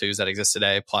of the L2s that exist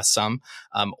today, plus some.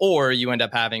 Or you end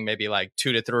up having maybe like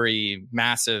 2 to 3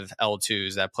 massive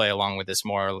L2s that play along with this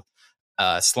more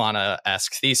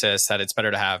Solana-esque thesis that it's better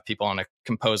to have people on a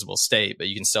composable state, but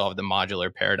you can still have the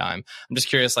modular paradigm. I'm just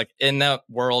curious, like in that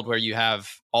world where you have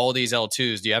all these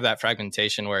L2s, do you have that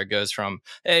fragmentation where it goes from,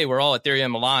 hey, we're all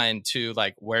Ethereum aligned to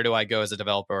like, where do I go as a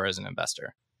developer or as an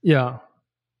investor? Yeah.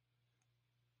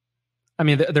 I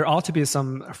mean, there ought to be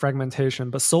some fragmentation,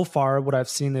 but so far what I've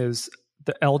seen is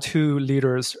the L2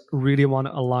 leaders really want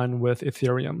to align with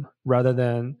Ethereum rather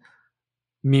than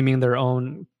memeing their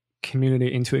own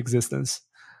community into existence.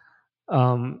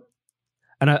 And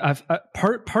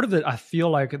part of it, I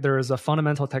feel like there is a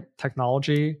fundamental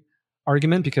technology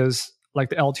argument, because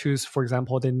like the L2s, for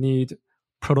example, they need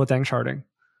proto-dank sharding,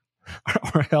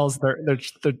 or else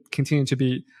they're continuing to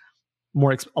be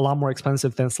a lot more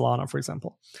expensive than Solana, for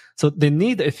example. So they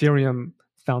need the Ethereum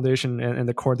foundation and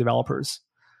the core developers.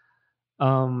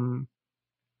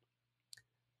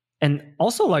 And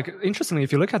also, like, interestingly,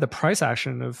 if you look at the price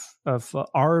action of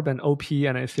ARB and OP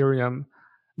and Ethereum,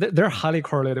 they're highly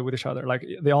correlated with each other. Like,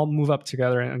 they all move up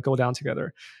together and go down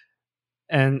together.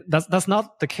 And that's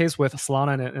not the case with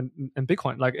Solana and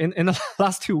Bitcoin. Like, in the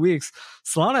last 2 weeks,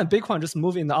 Solana and Bitcoin just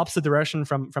move in the opposite direction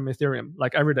from Ethereum,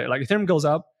 like every day. Like, Ethereum goes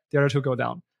up, the other two go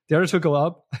down. The other two go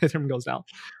up, Ethereum goes down.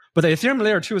 But the Ethereum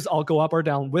layer 2s all go up or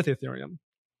down with Ethereum.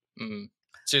 Mm-hmm.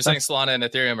 So you're saying Solana and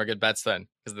Ethereum are good bets then,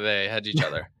 because they hedge each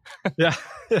other.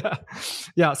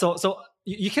 Yeah. So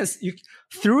you can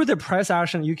through the price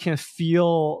action, you can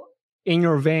feel in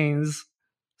your veins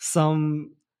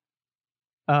some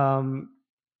how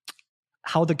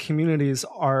the communities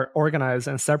are organized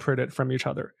and separated from each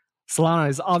other. Solana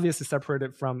is obviously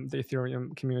separated from the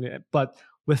Ethereum community, but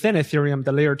within Ethereum,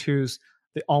 the layer 2s,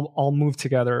 they all move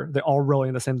together. They all roll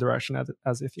in the same direction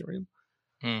as Ethereum.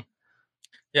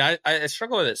 Yeah, I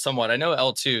struggle with it somewhat. I know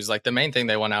L2s, like the main thing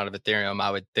they want out of Ethereum,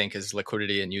 I would think, is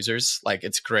liquidity and users. Like,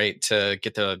 it's great to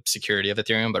get the security of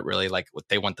Ethereum, but really, like, what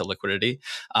they want the liquidity.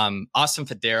 Austin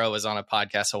Federa was on a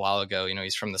podcast a while ago.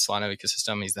 He's from the Solana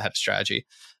ecosystem. He's the head of strategy.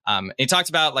 He talked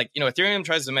about, like, Ethereum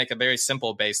tries to make a very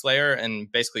simple base layer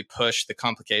and basically push the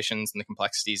complications and the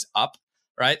complexities up,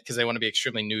 right? Because they want to be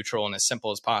extremely neutral and as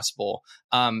simple as possible.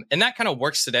 And that kind of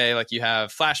works today. Like, you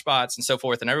have Flashbots and so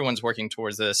forth, and everyone's working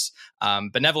towards this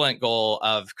benevolent goal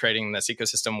of creating this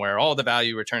ecosystem where all the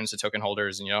value returns to token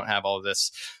holders, and you don't have all of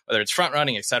this, whether it's front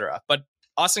running, et cetera. But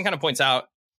Austin kind of points out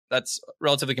that's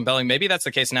relatively compelling. Maybe that's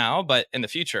the case now, but in the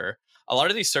future, a lot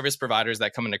of these service providers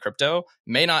that come into crypto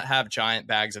may not have giant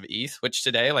bags of ETH, which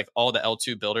today, like all the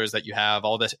L2 builders that you have,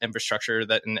 all this infrastructure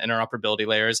that and interoperability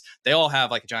layers, they all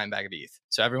have like a giant bag of ETH.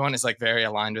 So everyone is like very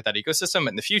aligned with that ecosystem.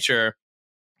 In the future,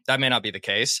 that may not be the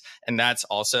case. And that's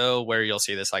also where you'll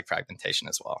see this like fragmentation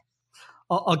as well.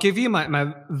 I'll give you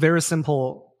my very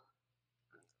simple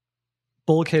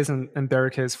bull case and bear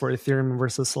case for Ethereum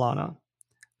versus Solana.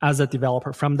 As a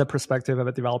developer, from the perspective of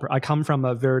a developer, I come from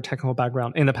a very technical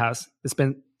background in the past. It's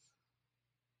been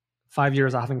 5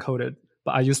 years I haven't coded,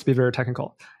 but I used to be very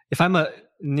technical. If I'm a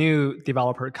new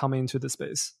developer coming into the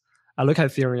space, I look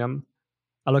at Ethereum,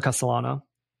 I look at Solana,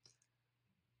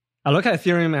 I look at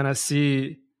Ethereum and I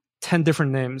see 10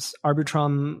 different names: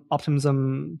 Arbitrum,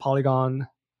 Optimism, Polygon,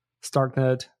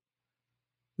 Starknet,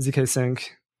 zkSync,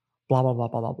 blah, blah, blah,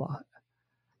 blah, blah, blah.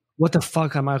 What the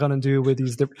fuck am I going to do with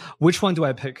these? Which one do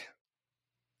I pick?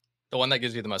 The one that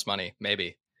gives you the most money,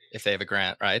 maybe, if they have a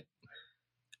grant, right?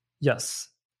 Yes.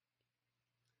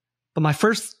 But my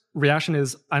first reaction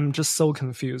is, I'm just so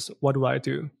confused. What do I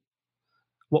do?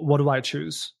 What do I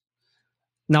choose?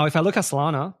 Now, if I look at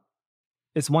Solana,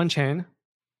 it's one chain.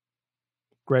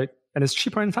 Great. And it's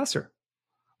cheaper and faster.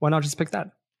 Why not just pick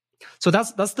that? So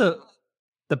that's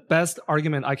the best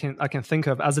argument I can think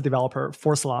of as a developer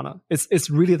for Solana. It's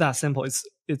really that simple.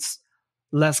 It's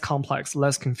less complex,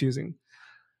 less confusing.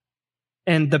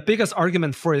 And the biggest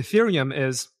argument for Ethereum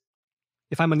is,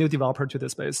 if I'm a new developer to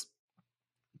this space,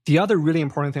 the other really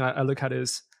important thing I look at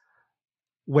is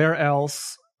where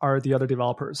else are the other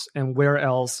developers, and where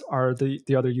else are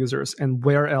the other users, and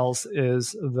where else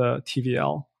is the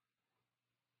TVL.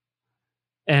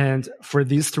 And for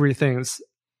these three things,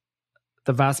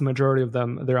 the vast majority of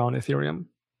them, they're on Ethereum.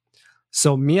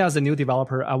 So me as a new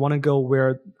developer, I want to go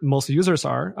where most users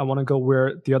are. I want to go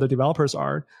where the other developers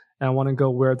are. And I want to go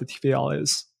where the TVL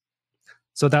is.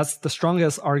 So that's the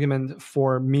strongest argument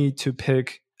for me to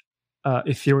pick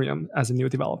Ethereum as a new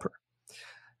developer.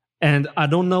 And I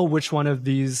don't know which one of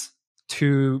these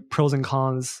two pros and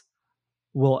cons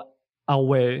will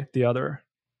outweigh the other.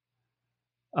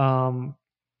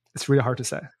 It's really hard to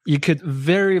say. You could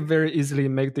very, very easily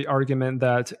make the argument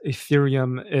that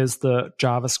Ethereum is the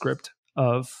JavaScript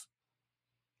of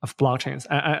blockchains.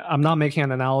 I'm not making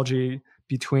an analogy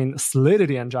between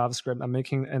Solidity and JavaScript. I'm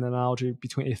making an analogy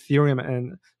between Ethereum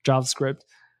and JavaScript,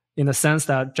 in the sense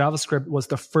that JavaScript was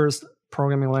the first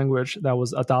programming language that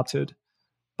was adopted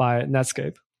by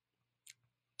Netscape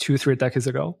 2-3 decades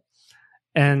ago.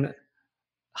 And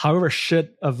however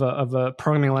shit of a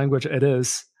programming language it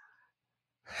is,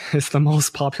 it's the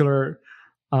most popular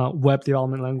web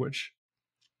development language.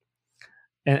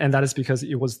 And that is because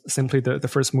it was simply the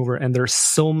first mover, and there's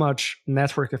so much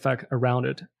network effect around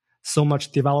it, so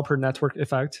much developer network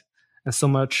effect, and so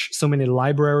many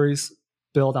libraries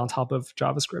built on top of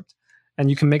JavaScript. And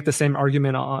you can make the same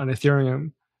argument on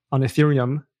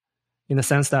Ethereum, in the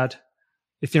sense that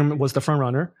Ethereum was the front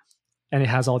runner, and it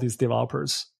has all these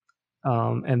developers,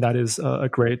 and that is a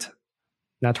great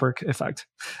network effect.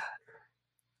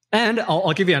 And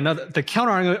I'll give you the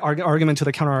counter argument to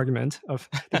the counter argument of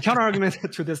the counter argument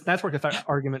to this network effect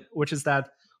argument, which is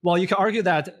that, well, you can argue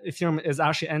that Ethereum is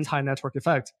actually anti-network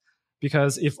effect,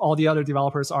 because if all the other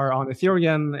developers are on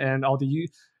Ethereum and all the,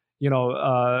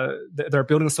 they're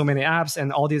building so many apps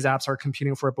and all these apps are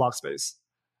competing for a block space,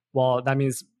 well, that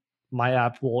means my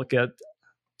app will get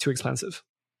too expensive.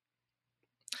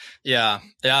 Yeah,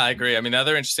 I agree. I mean, the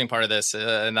other interesting part of this,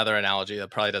 another analogy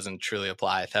that probably doesn't truly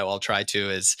apply that I'll try to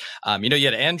is, you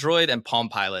had Android and Palm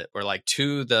Pilot were like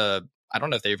I don't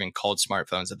know if they even called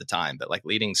smartphones at the time, but like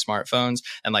leading smartphones.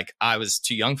 And like, I was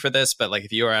too young for this, but like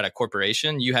if you were at a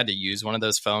corporation, you had to use one of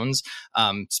those phones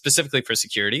specifically for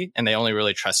security, and they only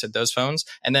really trusted those phones.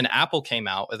 And then Apple came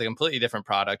out with a completely different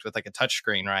product with like a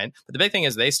touchscreen, right? But the big thing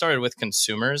is they started with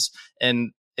consumers,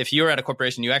 and if you were at a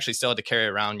corporation, you actually still had to carry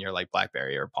around your like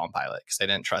BlackBerry or Palm Pilot because they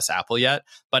didn't trust Apple yet.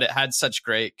 But it had such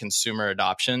great consumer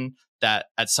adoption that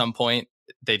at some point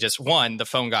they just, one, the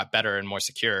phone got better and more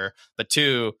secure, but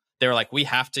two, they were like, we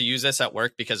have to use this at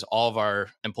work because all of our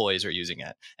employees are using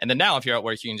it. And then now if you're at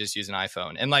work, you can just use an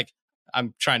iPhone. And like,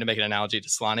 I'm trying to make an analogy to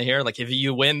Solana here. Like if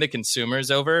you win the consumers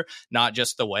over, not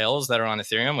just the whales that are on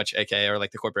Ethereum, which AKA are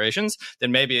like the corporations,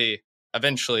 then maybe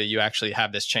eventually you actually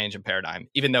have this change in paradigm,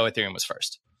 even though Ethereum was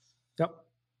first. Yep.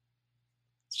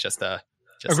 It's just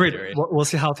agreed. A we'll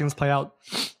see how things play out.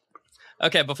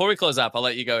 Okay, before we close up, I'll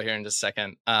let you go here in just a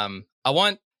second.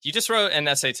 You just wrote an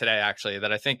essay today, actually,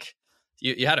 that I think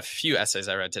you had a few essays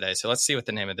I read today. So let's see what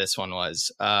the name of this one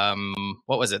was.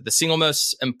 What was it? The single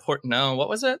most important, no, what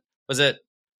was it?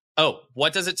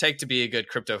 What does it take to be a good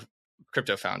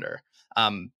crypto founder?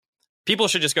 People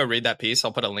should just go read that piece.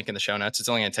 I'll put a link in the show notes. It's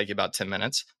only going to take you about 10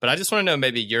 minutes. But I just want to know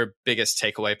maybe your biggest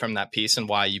takeaway from that piece and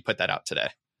why you put that out today.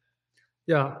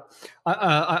 Yeah.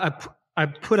 I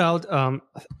put out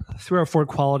 3 or 4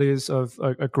 qualities of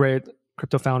a great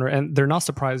crypto founder, and they're not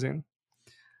surprising.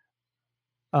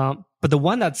 But the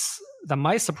one that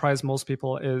might surprise most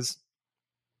people is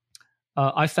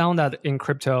I found that in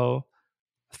crypto,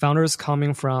 founders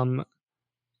coming from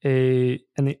an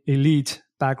elite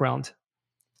background,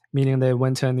 meaning they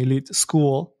went to an elite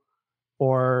school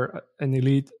or an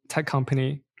elite tech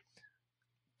company,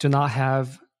 do not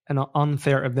have an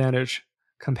unfair advantage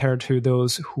compared to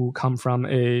those who come from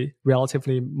a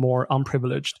relatively more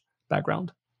unprivileged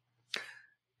background.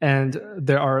 And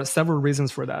there are several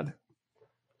reasons for that.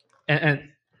 And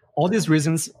all these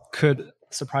reasons could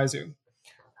surprise you.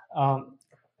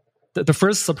 The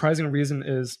first surprising reason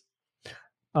is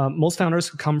most founders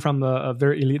who come from a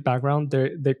very elite background,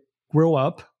 they grow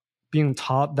up being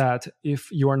taught that if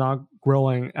you are not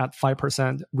growing at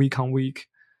 5% week on week,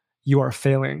 you are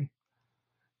failing.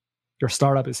 Your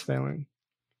startup is failing.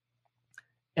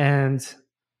 And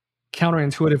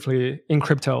counterintuitively, in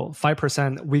crypto,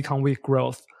 5% week on week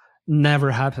growth never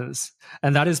happens.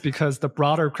 And that is because the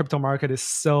broader crypto market is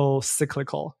so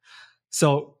cyclical.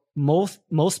 So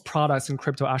most products in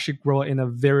crypto actually grow in a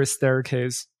very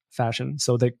staircase fashion.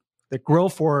 So they grow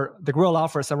a lot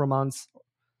for several months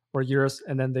or years,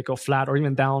 and then they go flat or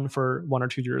even down for 1 or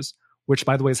 2 years, which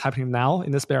by the way is happening now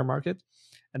in this bear market.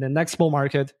 and then next bull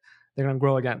market, they're going to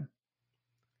grow again.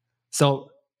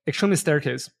 So extremely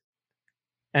staircase.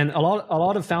 And a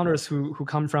lot of founders who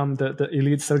come from the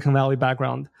elite Silicon Valley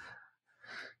background,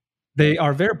 they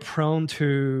are very prone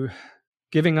to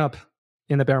giving up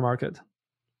in the bear market.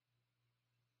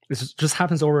 This just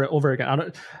happens over and over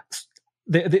again.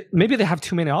 Maybe they have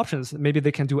too many options. Maybe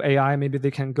they can do AI. Maybe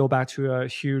they can go back to a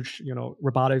huge,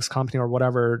 robotics company or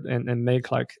whatever and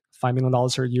make like $5 million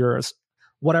a year.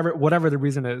 Whatever the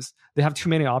reason is, they have too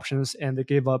many options and they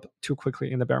gave up too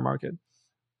quickly in the bear market.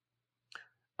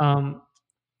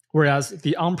 Whereas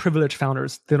the unprivileged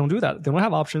founders, they don't do that. They don't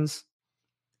have options,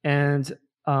 and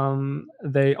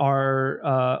they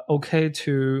are okay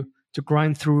to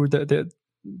grind through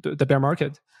the bear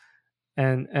market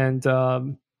and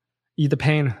eat the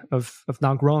pain of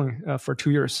not growing for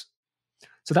 2 years.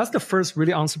 So that's the first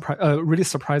really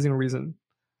surprising reason.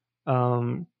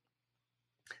 And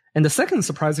the second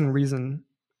surprising reason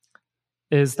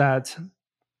is that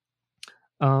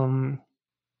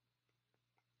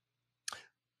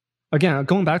again,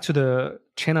 going back to the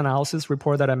chain analysis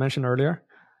report that I mentioned earlier,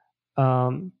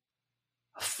 4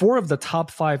 of the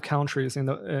top 5 countries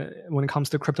when it comes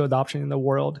to crypto adoption in the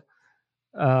world,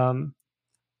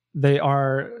 they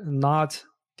are not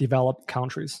developed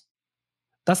countries.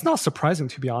 That's not surprising,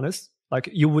 to be honest. Like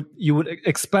you would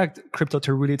expect crypto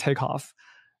to really take off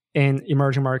in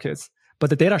emerging markets, but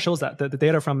the data shows that the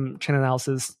data from chain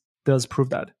analysis does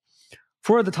prove that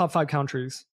 4 of the top 5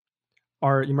 countries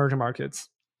are emerging markets.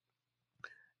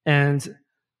 And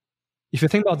if you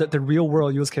think about the real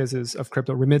world use cases of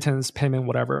crypto, remittance, payment,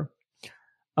 whatever,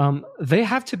 they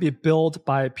have to be built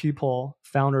by people,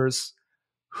 founders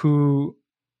who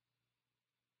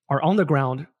are on the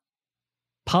ground,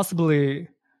 possibly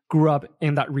grew up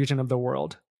in that region of the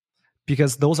world,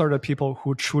 because those are the people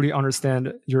who truly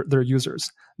understand their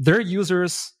users. Their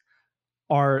users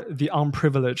are the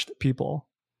unprivileged people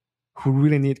who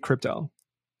really need crypto.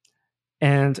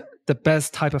 And the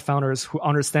best type of founders who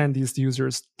understand these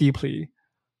users deeply,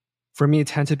 for me,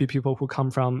 tend to be people who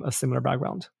come from a similar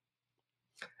background.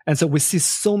 And so we see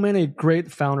so many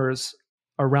great founders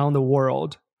around the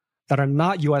world that are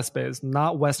not US-based,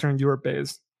 not Western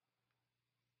Europe-based,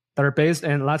 that are based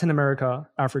in Latin America,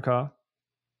 Africa,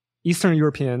 Eastern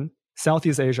European,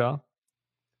 Southeast Asia,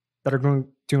 that are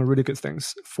doing really good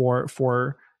things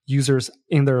for users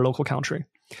in their local country.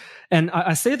 And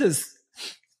I say this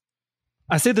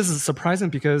is surprising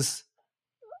because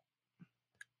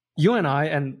you and I,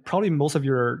 and probably most of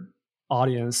your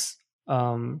audience,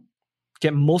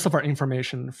 get most of our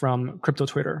information from crypto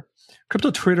Twitter.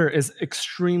 Crypto Twitter is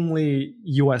extremely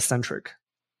US-centric.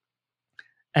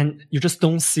 And you just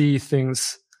don't see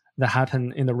things that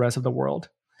happen in the rest of the world.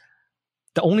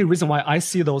 The only reason why I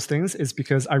see those things is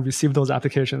because I receive those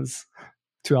applications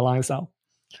to AllianceDAO.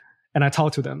 And I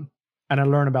talk to them. And I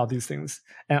learn about these things.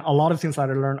 And a lot of things that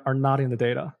I learn are not in the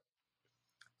data.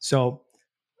 So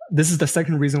this is the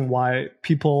second reason why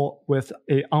people with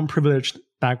an unprivileged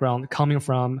background coming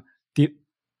from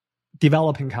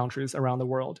developing countries around the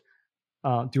world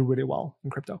do really well in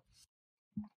crypto.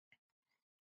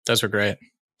 Those were great.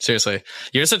 Seriously,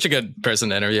 you're such a good person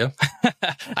to interview.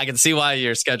 I can see why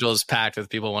your schedule is packed with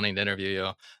people wanting to interview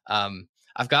you.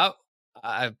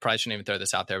 I probably shouldn't even throw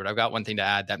this out there, but I've got one thing to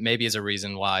add that maybe is a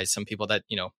reason why some people that,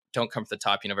 don't come from the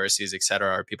top universities, et cetera,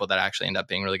 are people that actually end up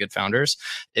being really good founders,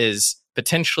 is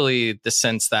potentially the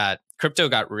sense that crypto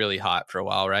got really hot for a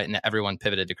while, right? And everyone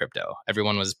pivoted to crypto.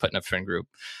 Everyone was put in a friend group.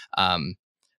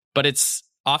 But it's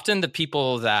often the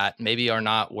people that maybe are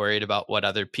not worried about what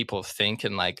other people think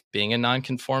and like being a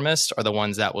nonconformist are the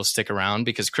ones that will stick around,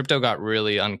 because crypto got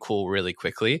really uncool really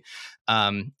quickly.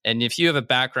 And if you have a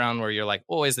background where you're like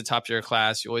always the top of your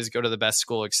class, you always go to the best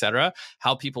school, etc.,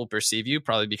 how people perceive you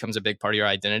probably becomes a big part of your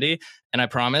identity. And I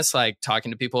promise, like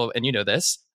talking to people, and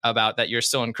this, about that you're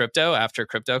still in crypto after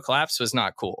crypto collapse was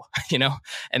not cool,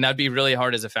 and that'd be really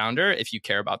hard as a founder if you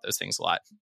care about those things a lot.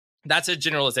 That's a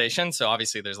generalization. So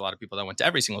obviously there's a lot of people that went to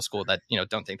every single school that,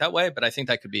 don't think that way, but I think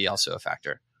that could be also a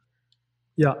factor.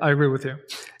 Yeah, I agree with you.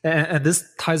 And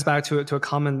this ties back to a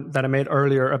comment that I made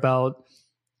earlier about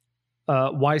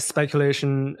why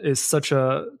speculation is such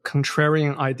a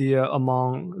contrarian idea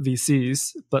among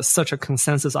VCs, but such a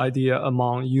consensus idea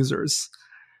among users.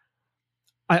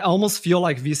 I almost feel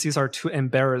like VCs are too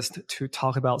embarrassed to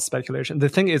talk about speculation. They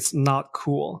think it's not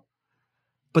cool,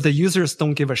 but the users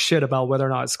don't give a shit about whether or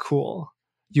not it's cool.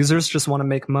 Users just want to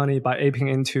make money by aping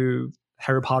into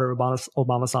Harry Potter,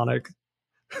 Obama Sonic.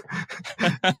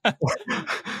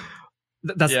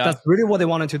 That's really what they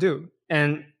wanted to do.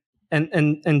 And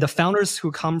the founders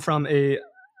who come from a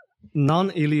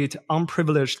non-elite,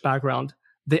 unprivileged background,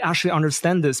 they actually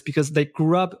understand this because they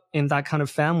grew up in that kind of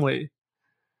family.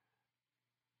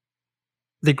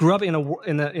 They grew up in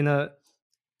an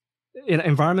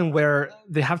environment where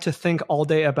they have to think all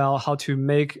day about how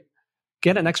to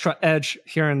get an extra edge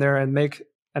here and there and make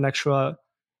an extra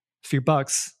few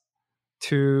bucks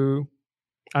to,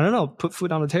 I don't know, put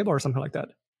food on the table or something like that.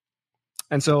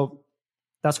 And so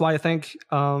that's why I think,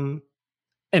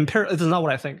 this is not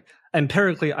what I think.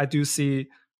 Empirically, I do see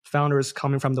founders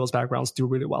coming from those backgrounds do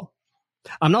really well.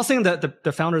 I'm not saying that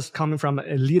the founders coming from an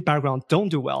elite background don't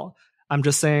do well. I'm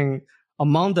just saying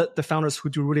among the founders who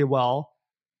do really well,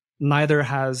 neither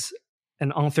has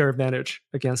an unfair advantage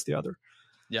against the other.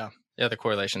 Yeah, the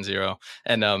correlation zero.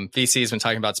 And VCs, when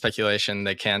talking about speculation,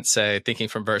 they can't say thinking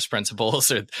from first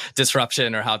principles or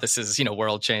disruption or how this is,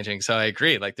 world changing. So I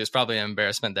agree. Like there's probably an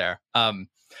embarrassment there.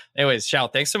 Anyways,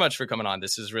 Qiao, thanks so much for coming on.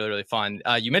 This is really, really fun.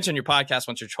 You mentioned your podcast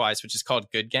once or twice, which is called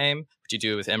Good Game, which you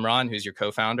do with Imran, who's your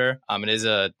co-founder. It is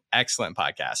an excellent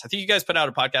podcast. I think you guys put out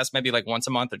a podcast maybe like once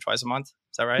a month or twice a month.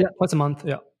 Is that right? Yeah, once a month.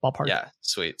 Yeah, ballpark. Yeah,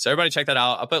 sweet. So everybody check that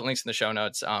out. I'll put links in the show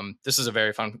notes. This is a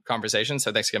very fun conversation.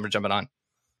 So thanks again for jumping on.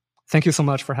 Thank you so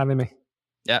much for having me.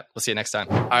 Yeah, we'll see you next time.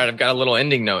 All right, I've got a little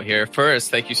ending note here. First,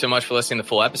 thank you so much for listening to the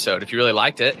full episode. If you really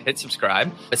liked it, hit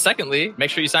subscribe. But secondly, make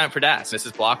sure you sign up for DAS. This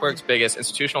is Blockworks' biggest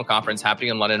institutional conference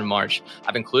happening in London in March.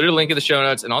 I've included a link in the show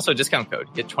notes and also a discount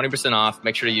code. Get 20% off.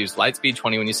 Make sure to use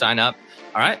Lightspeed20 when you sign up.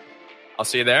 All right, I'll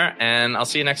see you there, and I'll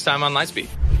see you next time on Lightspeed.